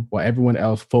column while everyone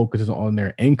else focuses on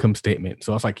their income statement.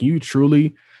 So I was like, can you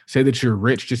truly say that you're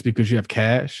rich just because you have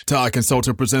cash? Todd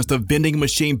Consulting presents the Vending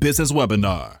Machine Business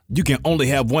Webinar. You can only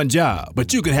have one job,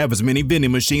 but you can have as many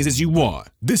vending machines as you want.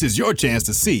 This is your chance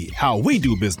to see how we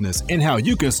do business and how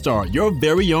you can start your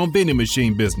very own vending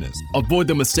machine business. Avoid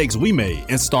the mistakes we made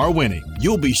and start winning.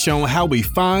 You'll be shown how we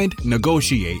find,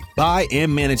 negotiate, buy,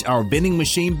 and manage our vending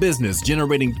machine business,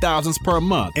 generating thousands per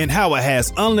month, and how it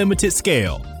has unlimited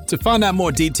scale. To find out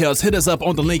more details, hit us up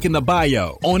on the link in the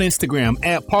bio, on Instagram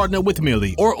at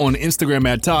PartnerWithMillie, or on Instagram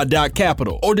at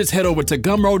Todd.Capital, or just head over to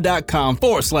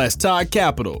Gumroad.com/Todd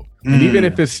Capital. And even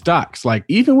if it's stocks, like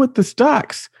even with the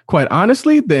stocks, quite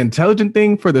honestly, the intelligent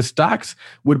thing for the stocks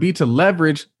would be to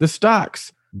leverage the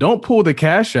stocks. Don't pull the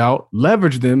cash out,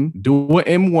 leverage them, do an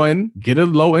M1, get a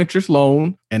low interest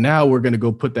loan. And now we're going to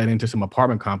go put that into some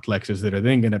apartment complexes that are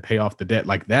then going to pay off the debt.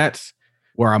 Like that's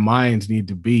where our minds need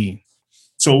to be.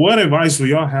 So what advice will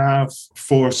y'all have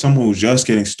for someone who's just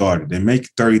getting started? They make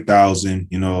 $30,000,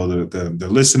 you know, they're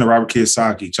listening to Robert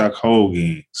Kiyosaki, Chuck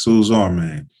Hogan, Sue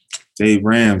Zorman, Dave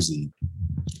Ramsey,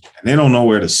 and they don't know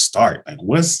where to start. Like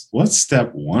what's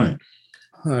step one?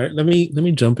 All right, let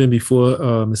me jump in before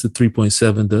Mr.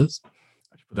 3.7 does.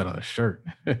 Put that on a shirt.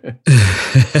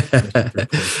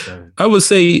 I would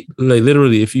say, like,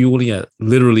 literally, if you only at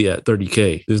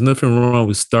 30K, there's nothing wrong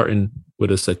with starting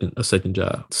with a second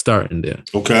job, starting there.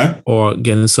 Okay. Or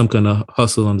getting some kind of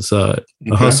hustle on the side.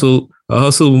 Okay. A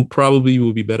hustle probably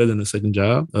will be better than a second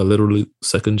job, a literally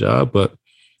second job. But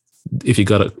if you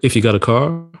got a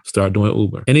car, start doing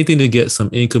Uber. Anything to get some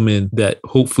income in that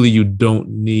hopefully you don't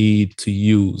need to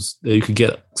use, that you could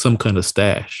get some kind of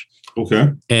stash.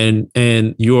 Okay.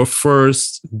 And your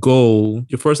first goal,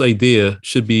 your first idea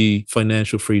should be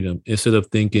financial freedom instead of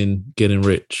thinking getting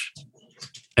rich.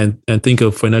 And think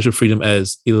of financial freedom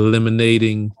as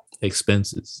eliminating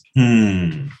expenses.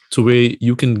 So where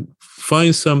you can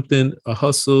find something, a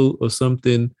hustle or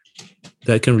something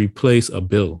that can replace a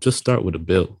bill. Just start with a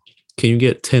bill. Can you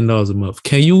get $10 a month?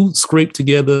 Can you scrape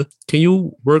together? Can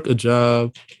you work a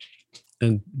job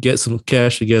and get some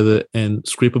cash together and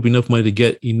scrape up enough money to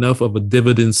get enough of a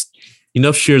dividends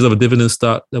enough shares of a dividend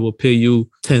stock that will pay you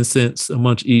 10 cents a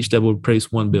month each that will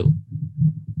replace one bill.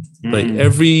 Like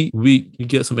every week you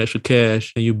get some extra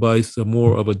cash and you buy some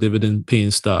more of a dividend paying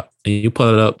stock and you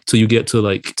put it up till you get to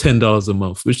like $10 a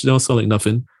month, which don't sound like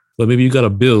nothing, but maybe you got a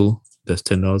bill that's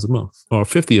 $10 a month or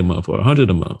 $50 a month or $100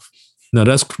 a month. Now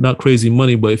that's not crazy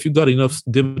money, but if you got enough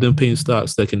dividend paying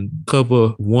stocks that can cover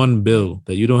one bill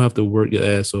that you don't have to work your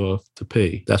ass off to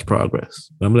pay, that's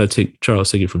progress. I'm going to take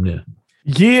Charles take it from there.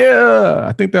 Yeah,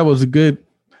 I think that was a good.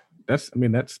 That's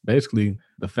basically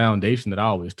the foundation that I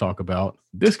always talk about.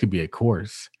 This could be a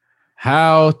course.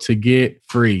 How to get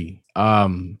free. I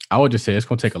would just say it's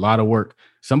going to take a lot of work.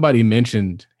 Somebody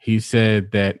mentioned, he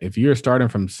said that if you're starting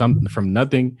from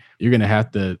nothing, you're going to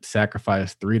have to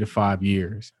sacrifice 3 to 5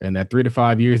 years. And that 3 to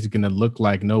 5 years is going to look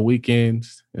like no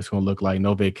weekends. It's going to look like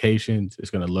no vacations.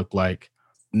 It's going to look like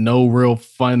no real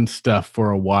fun stuff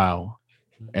for a while.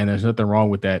 And there's nothing wrong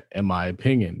with that, in my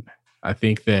opinion. I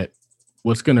think that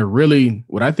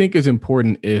what I think is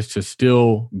important is to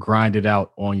still grind it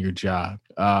out on your job.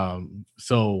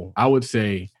 So I would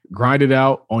say grind it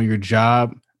out on your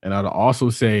job. And I'd also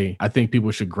say I think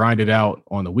people should grind it out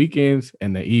on the weekends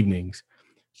and the evenings,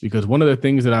 because one of the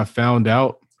things that I found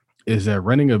out is that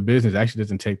running a business actually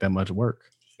doesn't take that much work.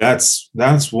 That's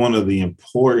one of the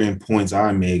important points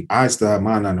I make. I still have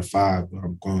my 9 to 5, but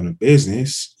I'm growing a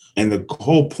business. And the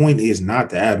whole point is not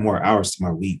to add more hours to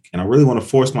my week. And I really want to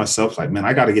force myself, like, man,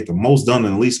 I got to get the most done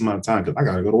in the least amount of time because I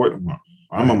got to go to work tomorrow.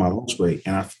 I'm on my lunch break.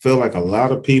 And I feel like a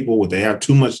lot of people, when they have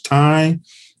too much time,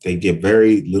 they get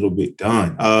very little bit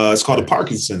done. It's called the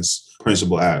Parkinson's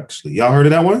principle, actually. Y'all heard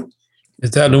of that one?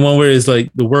 Is that the one where it's like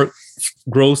the work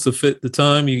grows to fit the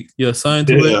time you're assigned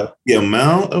to it? The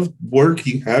amount of work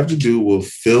you have to do will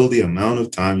fill the amount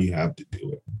of time you have to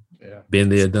do it. Been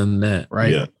there, done that.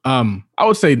 Right. Yeah. I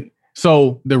would say,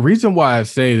 so the reason why I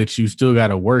say that you still got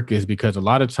to work is because a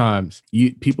lot of times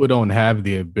people don't have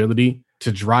the ability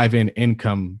to drive in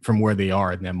income from where they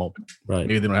are in that moment. Right.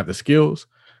 Maybe they don't have the skills.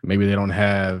 Maybe they don't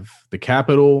have the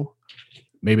capital.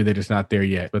 Maybe they're just not there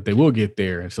yet, but they will get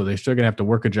there. And so they're still going to have to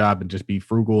work a job and just be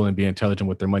frugal and be intelligent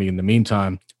with their money in the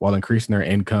meantime, while increasing their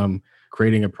income,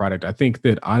 creating a product. I think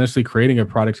that honestly, creating a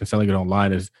product and selling it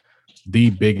online is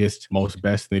the biggest, most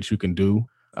best thing that you can do.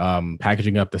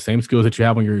 Packaging up the same skills that you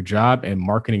have on your job and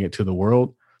marketing it to the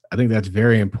world. I think that's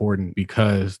very important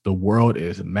because the world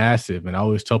is massive. And I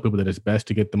always tell people that it's best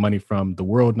to get the money from the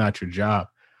world, not your job.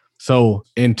 So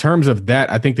in terms of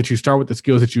that, I think that you start with the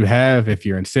skills that you have. If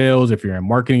you're in sales, if you're in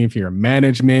marketing, if you're in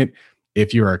management,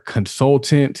 if you're a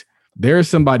consultant, there's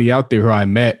somebody out there who I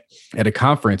met at a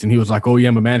conference and he was like, oh yeah,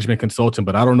 I'm a management consultant,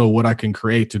 but I don't know what I can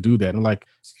create to do that. And I'm like,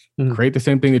 create the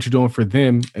same thing that you're doing for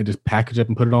them and just package up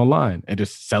and put it online and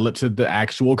just sell it to the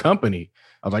actual company.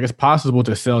 I was like, it's possible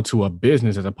to sell to a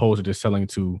business as opposed to just selling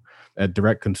to a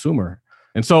direct consumer.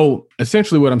 And so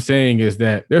essentially what I'm saying is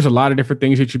that there's a lot of different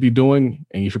things you should be doing,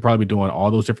 and you should probably be doing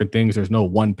all those different things. There's no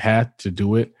one path to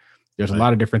do it. There's a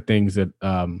lot of different things that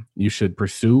you should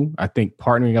pursue. I think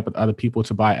partnering up with other people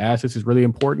to buy assets is really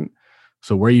important.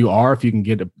 So where you are, if you can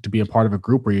get to be a part of a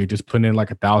group where you're just putting in like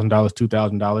 $1,000,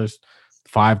 $2,000,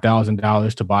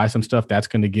 $5,000 to buy some stuff, that's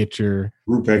going to get your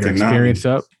experience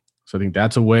up. So I think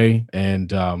that's a way.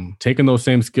 And taking those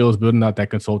same skills, building out that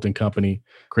consulting company,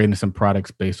 creating some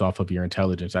products based off of your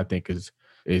intelligence, I think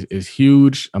is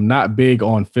huge. I'm not big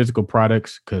on physical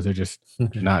products because they're just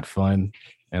not fun.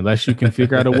 Unless you can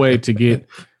figure out a way to get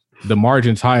the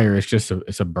margins higher,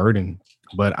 it's a burden.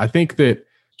 But I think that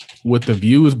with the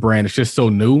Views brand, it's just so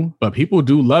new, but people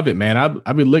do love it, man.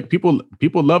 I mean, look, people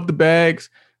love the bags.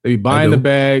 They be buying the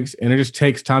bags, and it just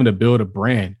takes time to build a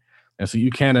brand. And so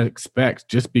you can't expect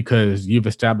just because you've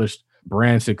established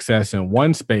brand success in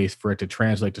one space for it to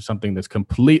translate to something that's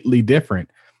completely different.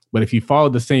 But if you follow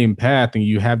the same path and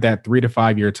you have that 3 to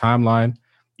 5 year timeline,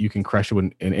 you can crush it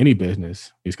in any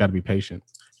business. You just got to be patient.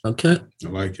 Okay. I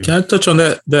like it. Can I touch on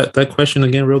that question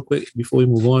again real quick before we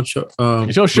move on?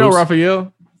 It's your show, Bruce?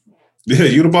 Raphael. Yeah,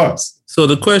 you the boss. So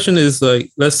the question is,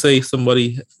 like, let's say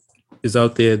somebody is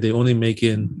out there, they're only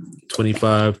making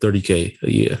 25, 30K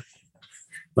a year.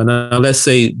 But now let's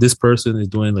say this person is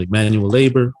doing like manual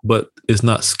labor, but it's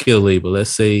not skilled labor. Let's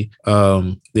say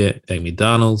they're at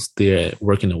McDonald's, they're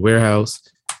working in a warehouse,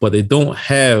 but they don't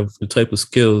have the type of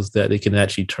skills that they can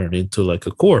actually turn into like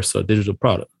a course or a digital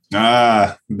product.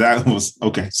 That was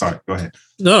okay. Sorry, go ahead.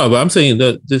 No, but I'm saying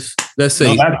that let's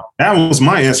say that was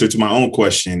my answer to my own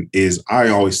question. Is I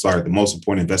always start the most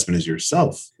important investment is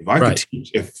yourself.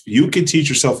 If you can teach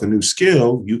yourself a new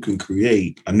skill, you can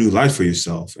create a new life for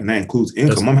yourself, and that includes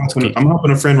income. I'm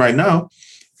helping a friend right now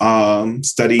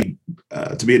study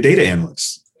to be a data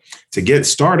analyst. To get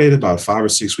started, about a 5 or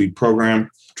 6 week program,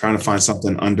 trying to find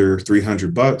something under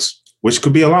 $300, which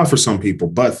could be a lot for some people.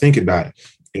 But think about it.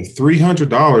 If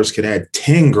 $300 could add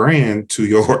 10 grand to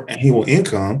your annual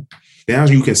income, now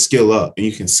you can skill up and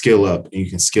you can skill up and you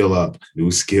can skill up.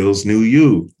 New skills, new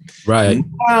you. Right.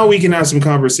 Now we can have some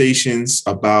conversations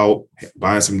about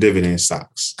buying some dividend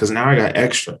stocks because now I got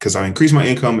extra because I increased my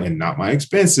income and not my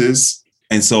expenses.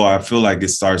 And so I feel like it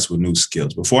starts with new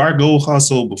skills. Before I go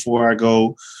hustle, before I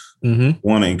go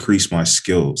want to increase my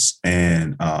skills.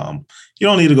 And you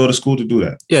don't need to go to school to do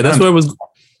that. Yeah, that's what I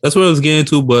was getting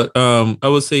to. But I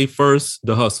would say first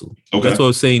the hustle. Okay. That's what I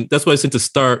was saying. That's why I said to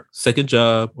start second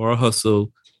job or a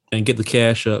hustle and get the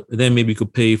cash up. And then maybe you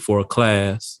could pay for a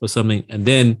class or something. And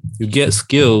then you get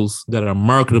skills that are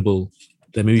marketable.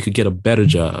 Then maybe you could get a better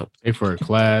job. Pay for a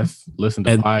class, listen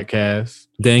to podcasts,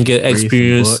 then get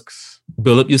experience,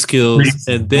 build up your skills.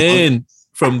 And then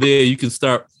from there you can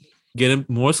start getting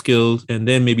more skills and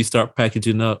then maybe start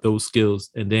packaging up those skills.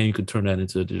 And then you can turn that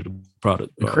into a digital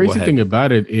product. The crazy thing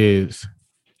about it is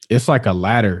it's like a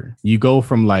ladder. You go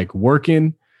from like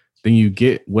working, then you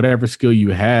get whatever skill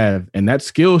you have. And that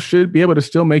skill should be able to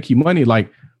still make you money. Like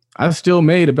I still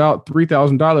made about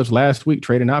 $3,000 last week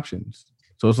trading options.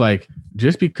 So it's like,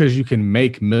 just because you can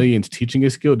make millions teaching a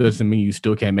skill doesn't mean you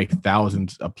still can't make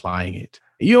thousands applying it.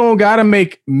 You don't got to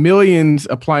make millions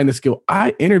applying the skill.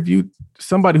 I interviewed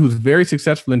somebody who's very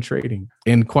successful in trading.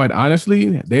 And quite honestly,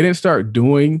 they didn't start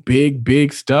doing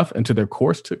big stuff until their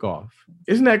course took off.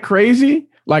 Isn't that crazy?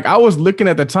 Like I was looking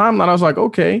at the timeline. I was like,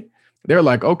 okay. They're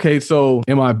like, okay, so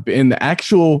am I in the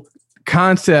actual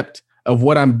concept of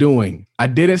what I'm doing? I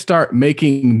didn't start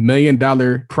making $1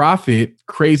 million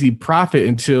crazy profit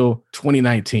until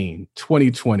 2019,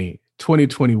 2020,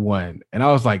 2021. And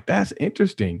I was like, that's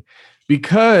interesting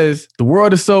because the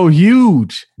world is so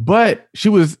huge, but she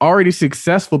was already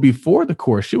successful before the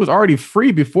course. She was already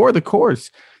free before the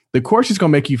course. The course is going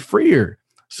to make you freer.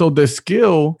 So the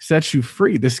skill sets you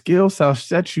free. The skill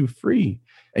sets you free.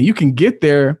 And you can get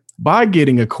there by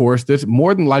getting a course that's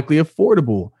more than likely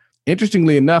affordable.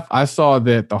 Interestingly enough, I saw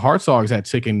that the Hartzogs had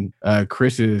taken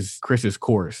Chris's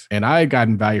course, and I had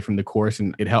gotten value from the course,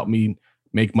 and it helped me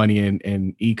make money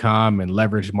in e-com and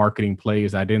leverage marketing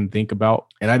plays I didn't think about.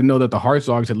 And I didn't know that the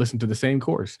Hartzogs had listened to the same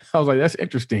course. I was like, that's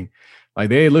interesting. Like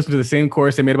they had listened to the same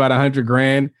course. They made about $100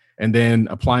 grand, and then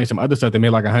applying some other stuff, they made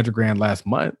like $100 grand last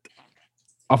month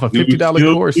off a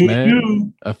 $50 course,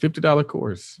 man. A $50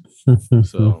 course.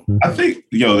 So I think,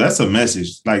 that's a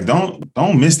message. Like,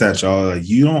 don't miss that, y'all. Like,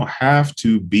 you don't have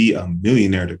to be a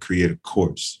millionaire to create a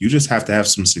course. You just have to have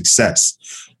some success.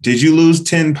 Did you lose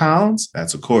 10 pounds?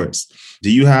 That's a course. Do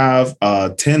you have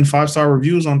 10 5-star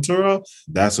reviews on Turo?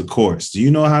 That's a course. Do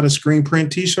you know how to screen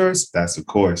print t-shirts? That's a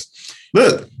course.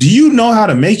 Look, do you know how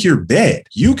to make your bed?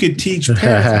 You could teach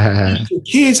parents, your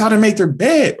kids how to make their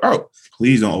bed. Bro,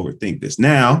 please don't overthink this.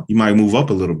 Now, you might move up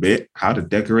a little bit, how to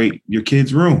decorate your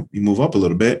kid's room. You move up a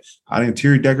little bit, how to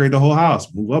interior decorate the whole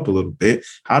house. Move up a little bit,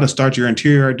 how to start your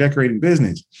interior decorating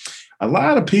business. A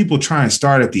lot of people try and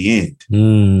start at the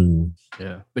end.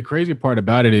 Yeah. The crazy part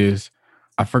about it is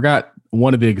I forgot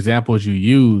one of the examples you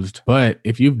used, but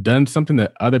if you've done something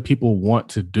that other people want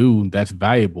to do that's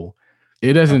valuable,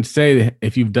 it doesn't say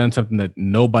if you've done something that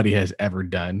nobody has ever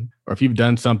done, or if you've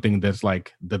done something that's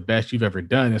like the best you've ever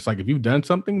done. It's like if you've done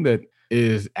something that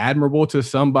is admirable to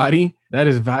somebody, that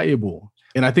is valuable.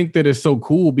 And I think that is so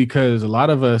cool because a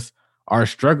lot of us are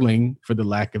struggling for the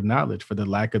lack of knowledge, for the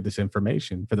lack of this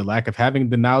information, for the lack of having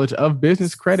the knowledge of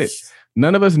business credit.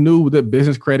 None of us knew that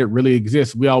business credit really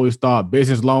exists. We always thought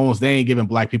business loans, they ain't giving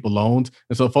black people loans.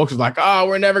 And so folks are like, oh,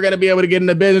 we're never going to be able to get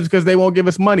into business because they won't give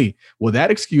us money. Well,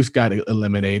 that excuse got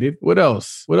eliminated. What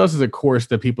else? What else is a course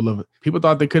that people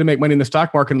thought they couldn't make money in the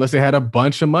stock market unless they had a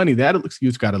bunch of money? That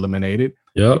excuse got eliminated.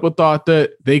 Yep. People thought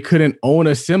that they couldn't own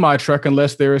a semi truck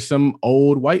unless there is some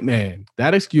old white man.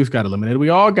 That excuse got eliminated. We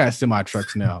all got semi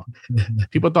trucks now.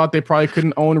 People thought they probably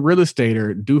couldn't own real estate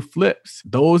or do flips.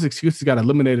 Those excuses got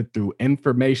eliminated through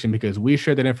information because we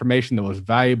shared that information that was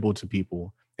valuable to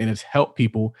people, and it's helped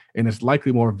people, and it's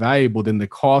likely more valuable than the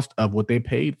cost of what they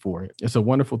paid for it. It's a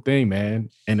wonderful thing, man.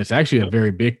 And it's actually a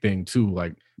very big thing too.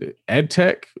 Like ed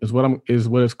tech is what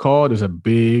it's called, is a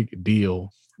big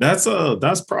deal. That's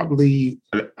probably,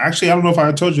 actually, I don't know if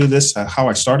I told you this, how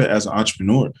I started as an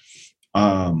entrepreneur.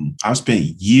 I've spent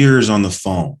years on the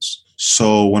phones.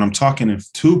 So when I'm talking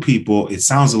to people, it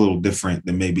sounds a little different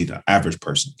than maybe the average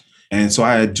person. And so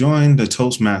I had joined the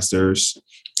Toastmasters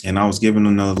and I was giving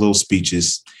them little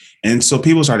speeches. And so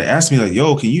people started asking me like,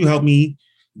 yo, can you help me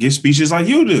give speeches like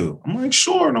you do. I'm like,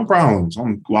 sure, no problems.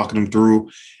 I'm walking them through.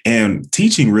 And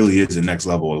teaching really is the next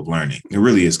level of learning. It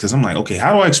really is. Because I'm like, okay,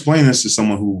 how do I explain this to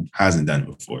someone who hasn't done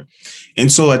it before?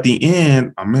 And so at the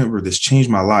end, I remember this changed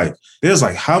my life. It was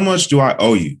like, how much do I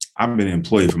owe you? I've been an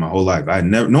employee for my whole life.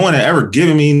 No one had ever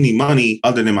given me any money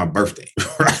other than my birthday,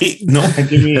 right? No one had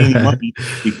given me any money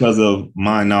because of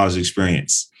my knowledge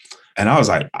experience. And I was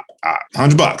like,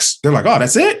 $100. They're like, oh,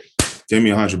 that's it? Give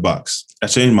me $100. That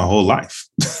changed my whole life.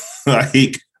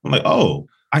 Like, I'm like, oh,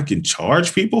 I can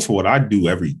charge people for what I do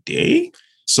every day.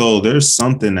 So there's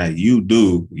something that you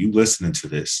do, you listening to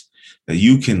this, that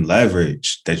you can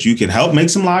leverage, that you can help make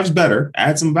some lives better,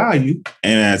 add some value,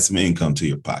 and add some income to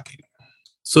your pocket.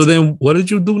 So then what did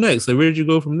you do next? Like, where did you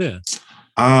go from there?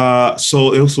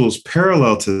 So it was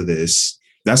parallel to this.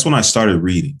 That's when I started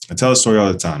reading. I tell the story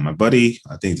all the time. My buddy,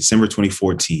 I think December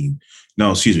 2015.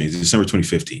 No, excuse me, December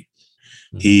 2015.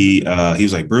 He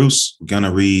was like, Bruce, we're going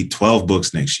to read 12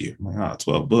 books next year. I'm like,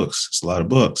 12 books. It's a lot of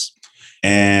books.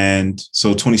 And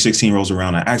so 2016 rolls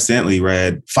around. I accidentally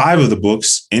read 5 of the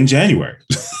books in January.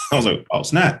 I was like, oh,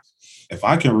 snap. If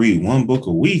I can read 1 book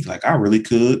a week, like I really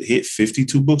could hit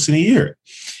 52 books in a year.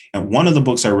 And one of the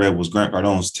books I read was Grant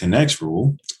Cardone's 10X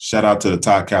Rule. Shout out to the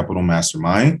Todd Capital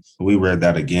Mastermind. We read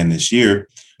that again this year.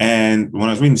 And when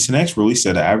I was reading the 10X Rule, he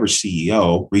said the average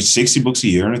CEO reached 60 books a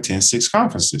year and attend 6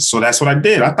 conferences. So that's what I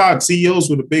did. I thought CEOs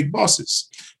were the big bosses,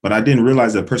 but I didn't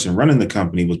realize the person running the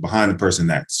company was behind the person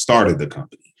that started the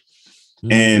company.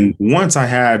 Mm-hmm. And once I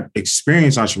had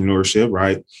experienced entrepreneurship,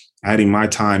 right, adding my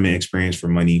time and experience for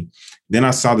money, then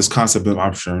I saw this concept of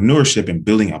entrepreneurship and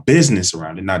building a business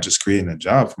around it, not just creating a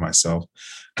job for myself.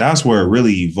 That's where it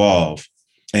really evolved.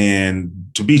 And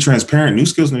to be transparent, New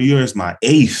Skills New Year is my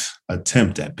 8th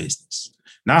attempt at business,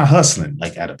 not hustling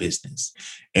like at a business.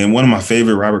 And one of my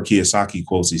favorite Robert Kiyosaki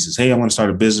quotes, he says, hey, I want to start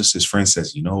a business. His friend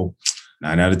says, 9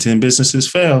 out of 10 businesses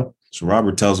fail. So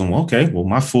Robert tells him, okay, well,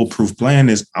 my foolproof plan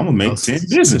is I'm going to make 10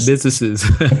 businesses.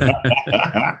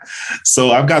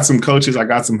 So I've got some coaches. I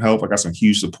got some help. I got some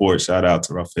huge support. Shout out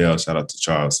to Raphael. Shout out to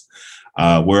Charles.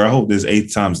 Where I hope this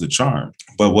 8th time's the charm.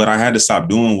 But what I had to stop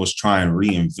doing was try and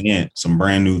reinvent some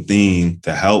brand new thing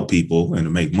to help people and to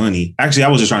make money. Actually, I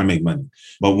was just trying to make money.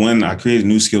 But when I created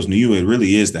New Skills New You, it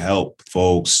really is to help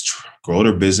folks grow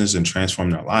their business and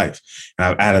transform their life. And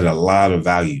I've added a lot of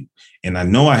value. And I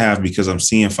know I have because I'm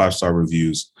seeing 5-star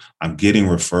reviews. I'm getting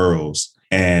referrals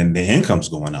and the income's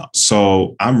going up.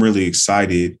 So I'm really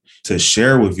excited to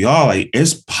share with y'all, like,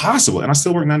 it's possible. And I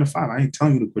still work 9 to 5. I ain't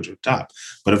telling you to quit your job.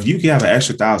 But if you can have an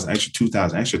extra 1,000, extra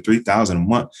 2,000, extra 3,000 a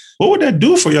month, what would that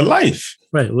do for your life?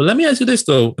 Right. Well, let me ask you this,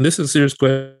 though. And this is a serious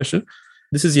question.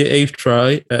 This is your 8th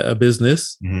try at a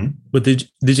business. Mm-hmm. But did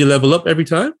you level up every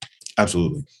time?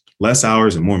 Absolutely. Less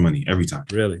hours and more money every time.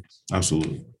 Really?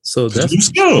 Absolutely. So that's new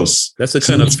skills. That's the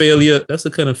kind of failure. That's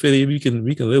the kind of failure we can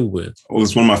live with. Well,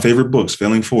 it's one of my favorite books,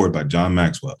 Failing Forward by John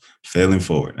Maxwell. Failing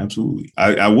Forward. Absolutely.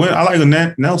 I like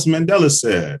what Nelson Mandela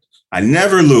said. I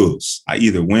never lose. I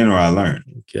either win or I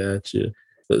learn. Gotcha.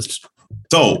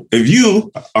 So if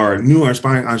you are a new or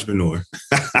aspiring entrepreneur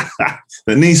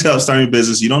that needs help starting a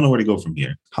business, you don't know where to go from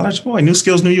here, holla at your boy. New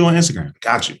Skills New You on Instagram.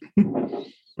 Got you.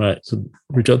 Right. So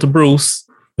reach out to Bruce.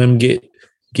 Let him give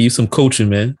you some coaching,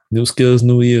 man. New Skills,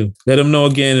 New You. Let them know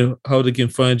again how they can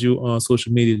find you on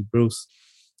social media, Bruce.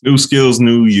 New Skills,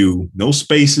 New You. No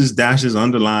spaces, dashes,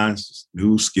 underlines.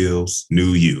 New Skills,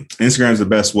 New You. Instagram is the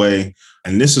best way.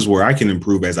 And this is where I can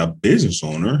improve as a business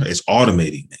owner, is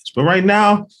automating this. But right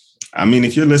now, I mean,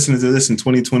 if you're listening to this in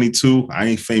 2022, I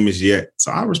ain't famous yet.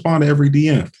 So I respond to every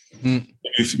DM.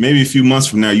 Mm-hmm. Maybe a few months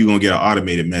from now, you're going to get an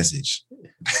automated message.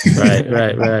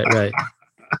 Right.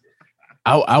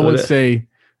 I would say,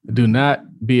 do not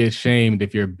be ashamed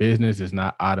if your business is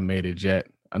not automated yet.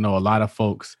 I know a lot of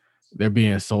folks, they're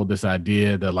being sold this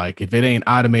idea that, like, if it ain't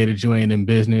automated, you ain't in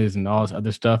business and all this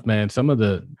other stuff, man. Some of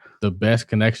the best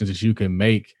connections that you can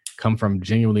make come from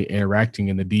genuinely interacting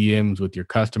in the DMs with your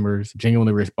customers,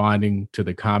 genuinely responding to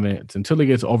the comments until it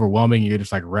gets overwhelming. You're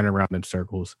just like running around in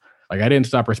circles. Like, I didn't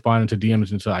stop responding to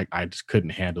DMs until I just couldn't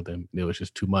handle them. It was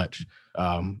just too much.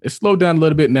 It's slowed down a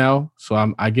little bit now.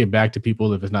 So I get back to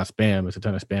people if it's not spam. It's a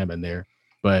ton of spam in there.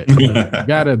 But you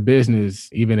got a business,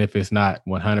 even if it's not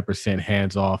 100%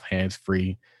 hands off, hands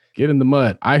free, get in the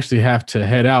mud. I actually have to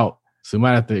head out. So we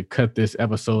might have to cut this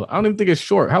episode. I don't even think it's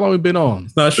short. How long have we been on?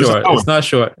 It's not short. It's not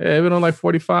short. Yeah, we've been on like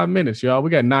 45 minutes, y'all.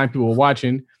 We got 9 people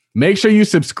watching. Make sure you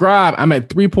subscribe. I'm at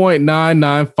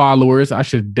 3.99 followers. I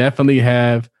should definitely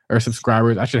have, or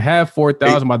subscribers. I should have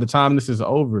 4,000 by the time this is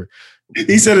over.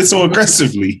 He said it so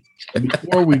aggressively.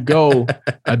 Before we go,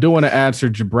 I do want to answer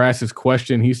Jabras's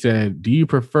question. He said, do you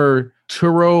prefer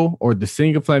Turo or the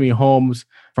single family homes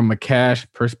from a cash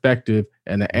perspective?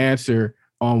 And the answer,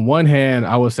 on one hand,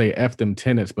 I would say F them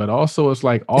tenants, but also it's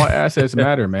like all assets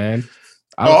matter, man.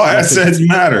 All assets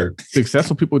matter.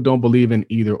 Successful people don't believe in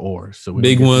either or. So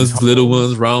big ones, little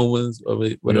ones, round ones,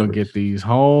 whatever. We're going to get these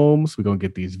homes. We're going to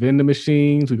get these vending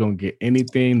machines. We're going to get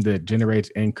anything that generates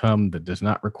income that does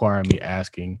not require me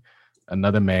asking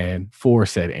another man for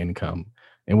said income.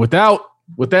 And with that,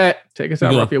 take us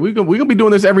out, Raphael. We're gonna be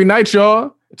doing this every night,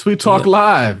 y'all. Tweet Talk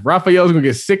Live. Raphael's going to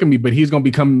get sick of me, but he's going to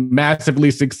become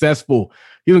massively successful.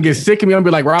 He's going to get sick of me. I'm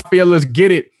going to be like, Raphael, let's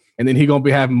get it. And then he's going to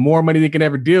be having more money than he can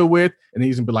ever deal with. And then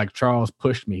he's going to be like, Charles,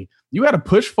 push me. You got to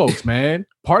push folks, man.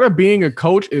 Part of being a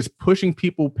coach is pushing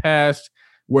people past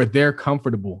where they're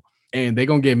comfortable. And they're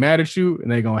going to get mad at you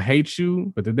and they're going to hate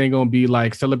you. But then they're going to be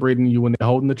like celebrating you when they're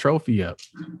holding the trophy up.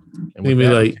 And they be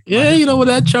like, yeah, you know what?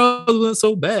 That Charles wasn't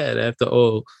so bad after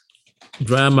all.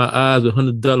 Drying my eyes with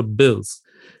 $100 bills.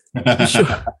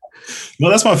 Sure. No,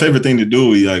 that's my favorite thing to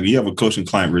do. Like, you have a coaching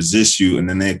client resist you, and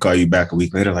then they call you back a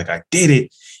week later, like, I did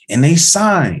it, and they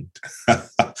signed. I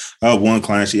have one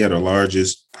client, she had her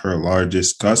largest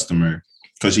customer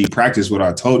because she practiced what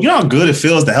I told. You know how good it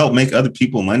feels to help make other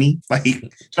people money? Like,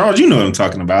 Charles, you know what I'm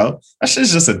talking about. That's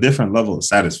just a different level of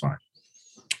satisfying.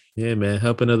 Yeah, man,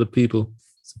 helping other people.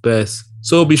 It's the best.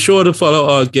 So be sure to follow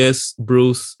our guest,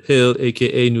 Bruce Hill,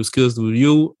 aka New Skills New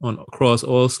You, across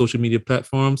all social media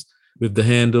platforms with the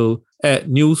handle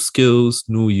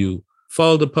 @NewSkillsNewYou.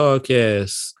 Follow the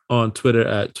podcast on Twitter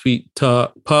at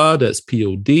TweetTalkPod, that's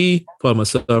POD. Follow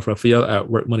myself, Raphael, at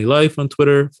WorkMoneyLife on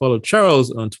Twitter. Follow Charles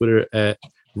on Twitter at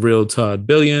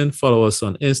RealToddBillion. Follow us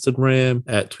on Instagram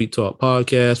at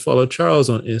TweetTalkPodcast. Follow Charles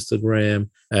on Instagram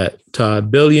at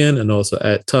ToddBillion and also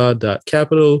at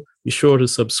Todd.Capital. Be sure to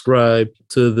subscribe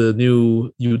to the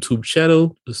new YouTube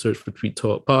channel. Just search for Tweet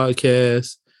Talk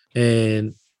Podcast.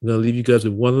 And I'm going to leave you guys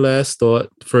with one last thought.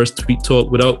 First tweet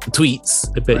talk without the tweets.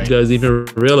 I bet you guys even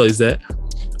realize that.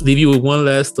 Leave you with one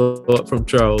last thought from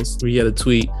Charles. We had a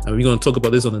tweet, and we're going to talk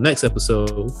about this on the next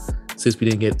episode since we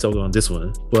didn't get to talk on this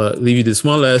one. But leave you this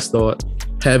one last thought.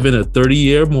 Having a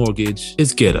 30-year mortgage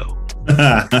is ghetto.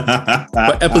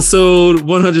 For episode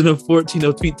 114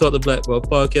 of Tweet Talk the Black Ball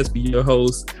Podcast, be your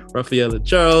host, Raphael and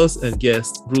Charles, and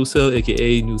guest Bruce Hill,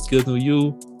 aka New Skills New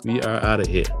You. We are out of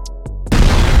here.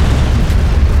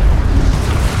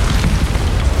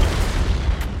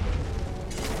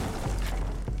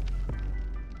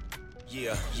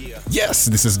 Yes,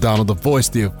 this is Donald the Voice,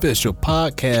 the official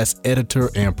podcast editor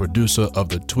and producer of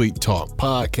the Tweet Talk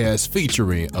Podcast,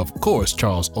 featuring, of course,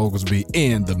 Charles Oglesby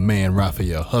and the man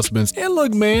Raphael Husbands. And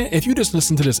look, man, if you just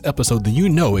listen to this episode, then you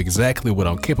know exactly what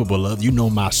I'm capable of. You know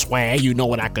my swag. You know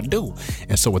what I can do.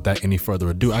 And so without any further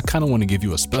ado, I kind of want to give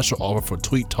you a special offer for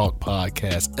Tweet Talk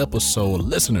Podcast episode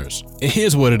listeners. And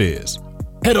here's what it is.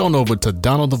 Head on over to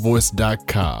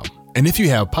DonaldTheVoice.com. And if you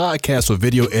have podcast or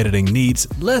video editing needs,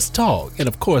 let's talk. And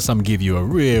of course, I'm going to give you a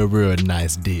real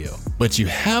nice deal. But you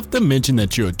have to mention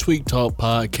that you're a Tweet Talk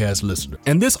Podcast listener.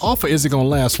 And this offer isn't going to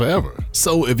last forever.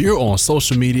 So if you're on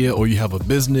social media or you have a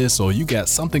business or you got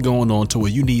something going on to where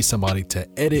you need somebody to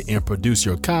edit and produce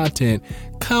your content,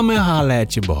 come and holla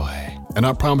at your boy. And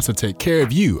I promise to take care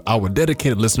of you, our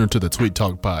dedicated listener to the Tweet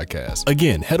Talk Podcast.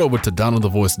 Again, head over to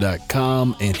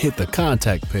DonaldTheVoice.com and hit the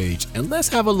contact page and let's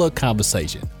have a little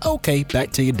conversation. Okay,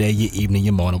 back to your day, your evening,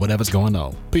 your morning, whatever's going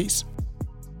on. Peace.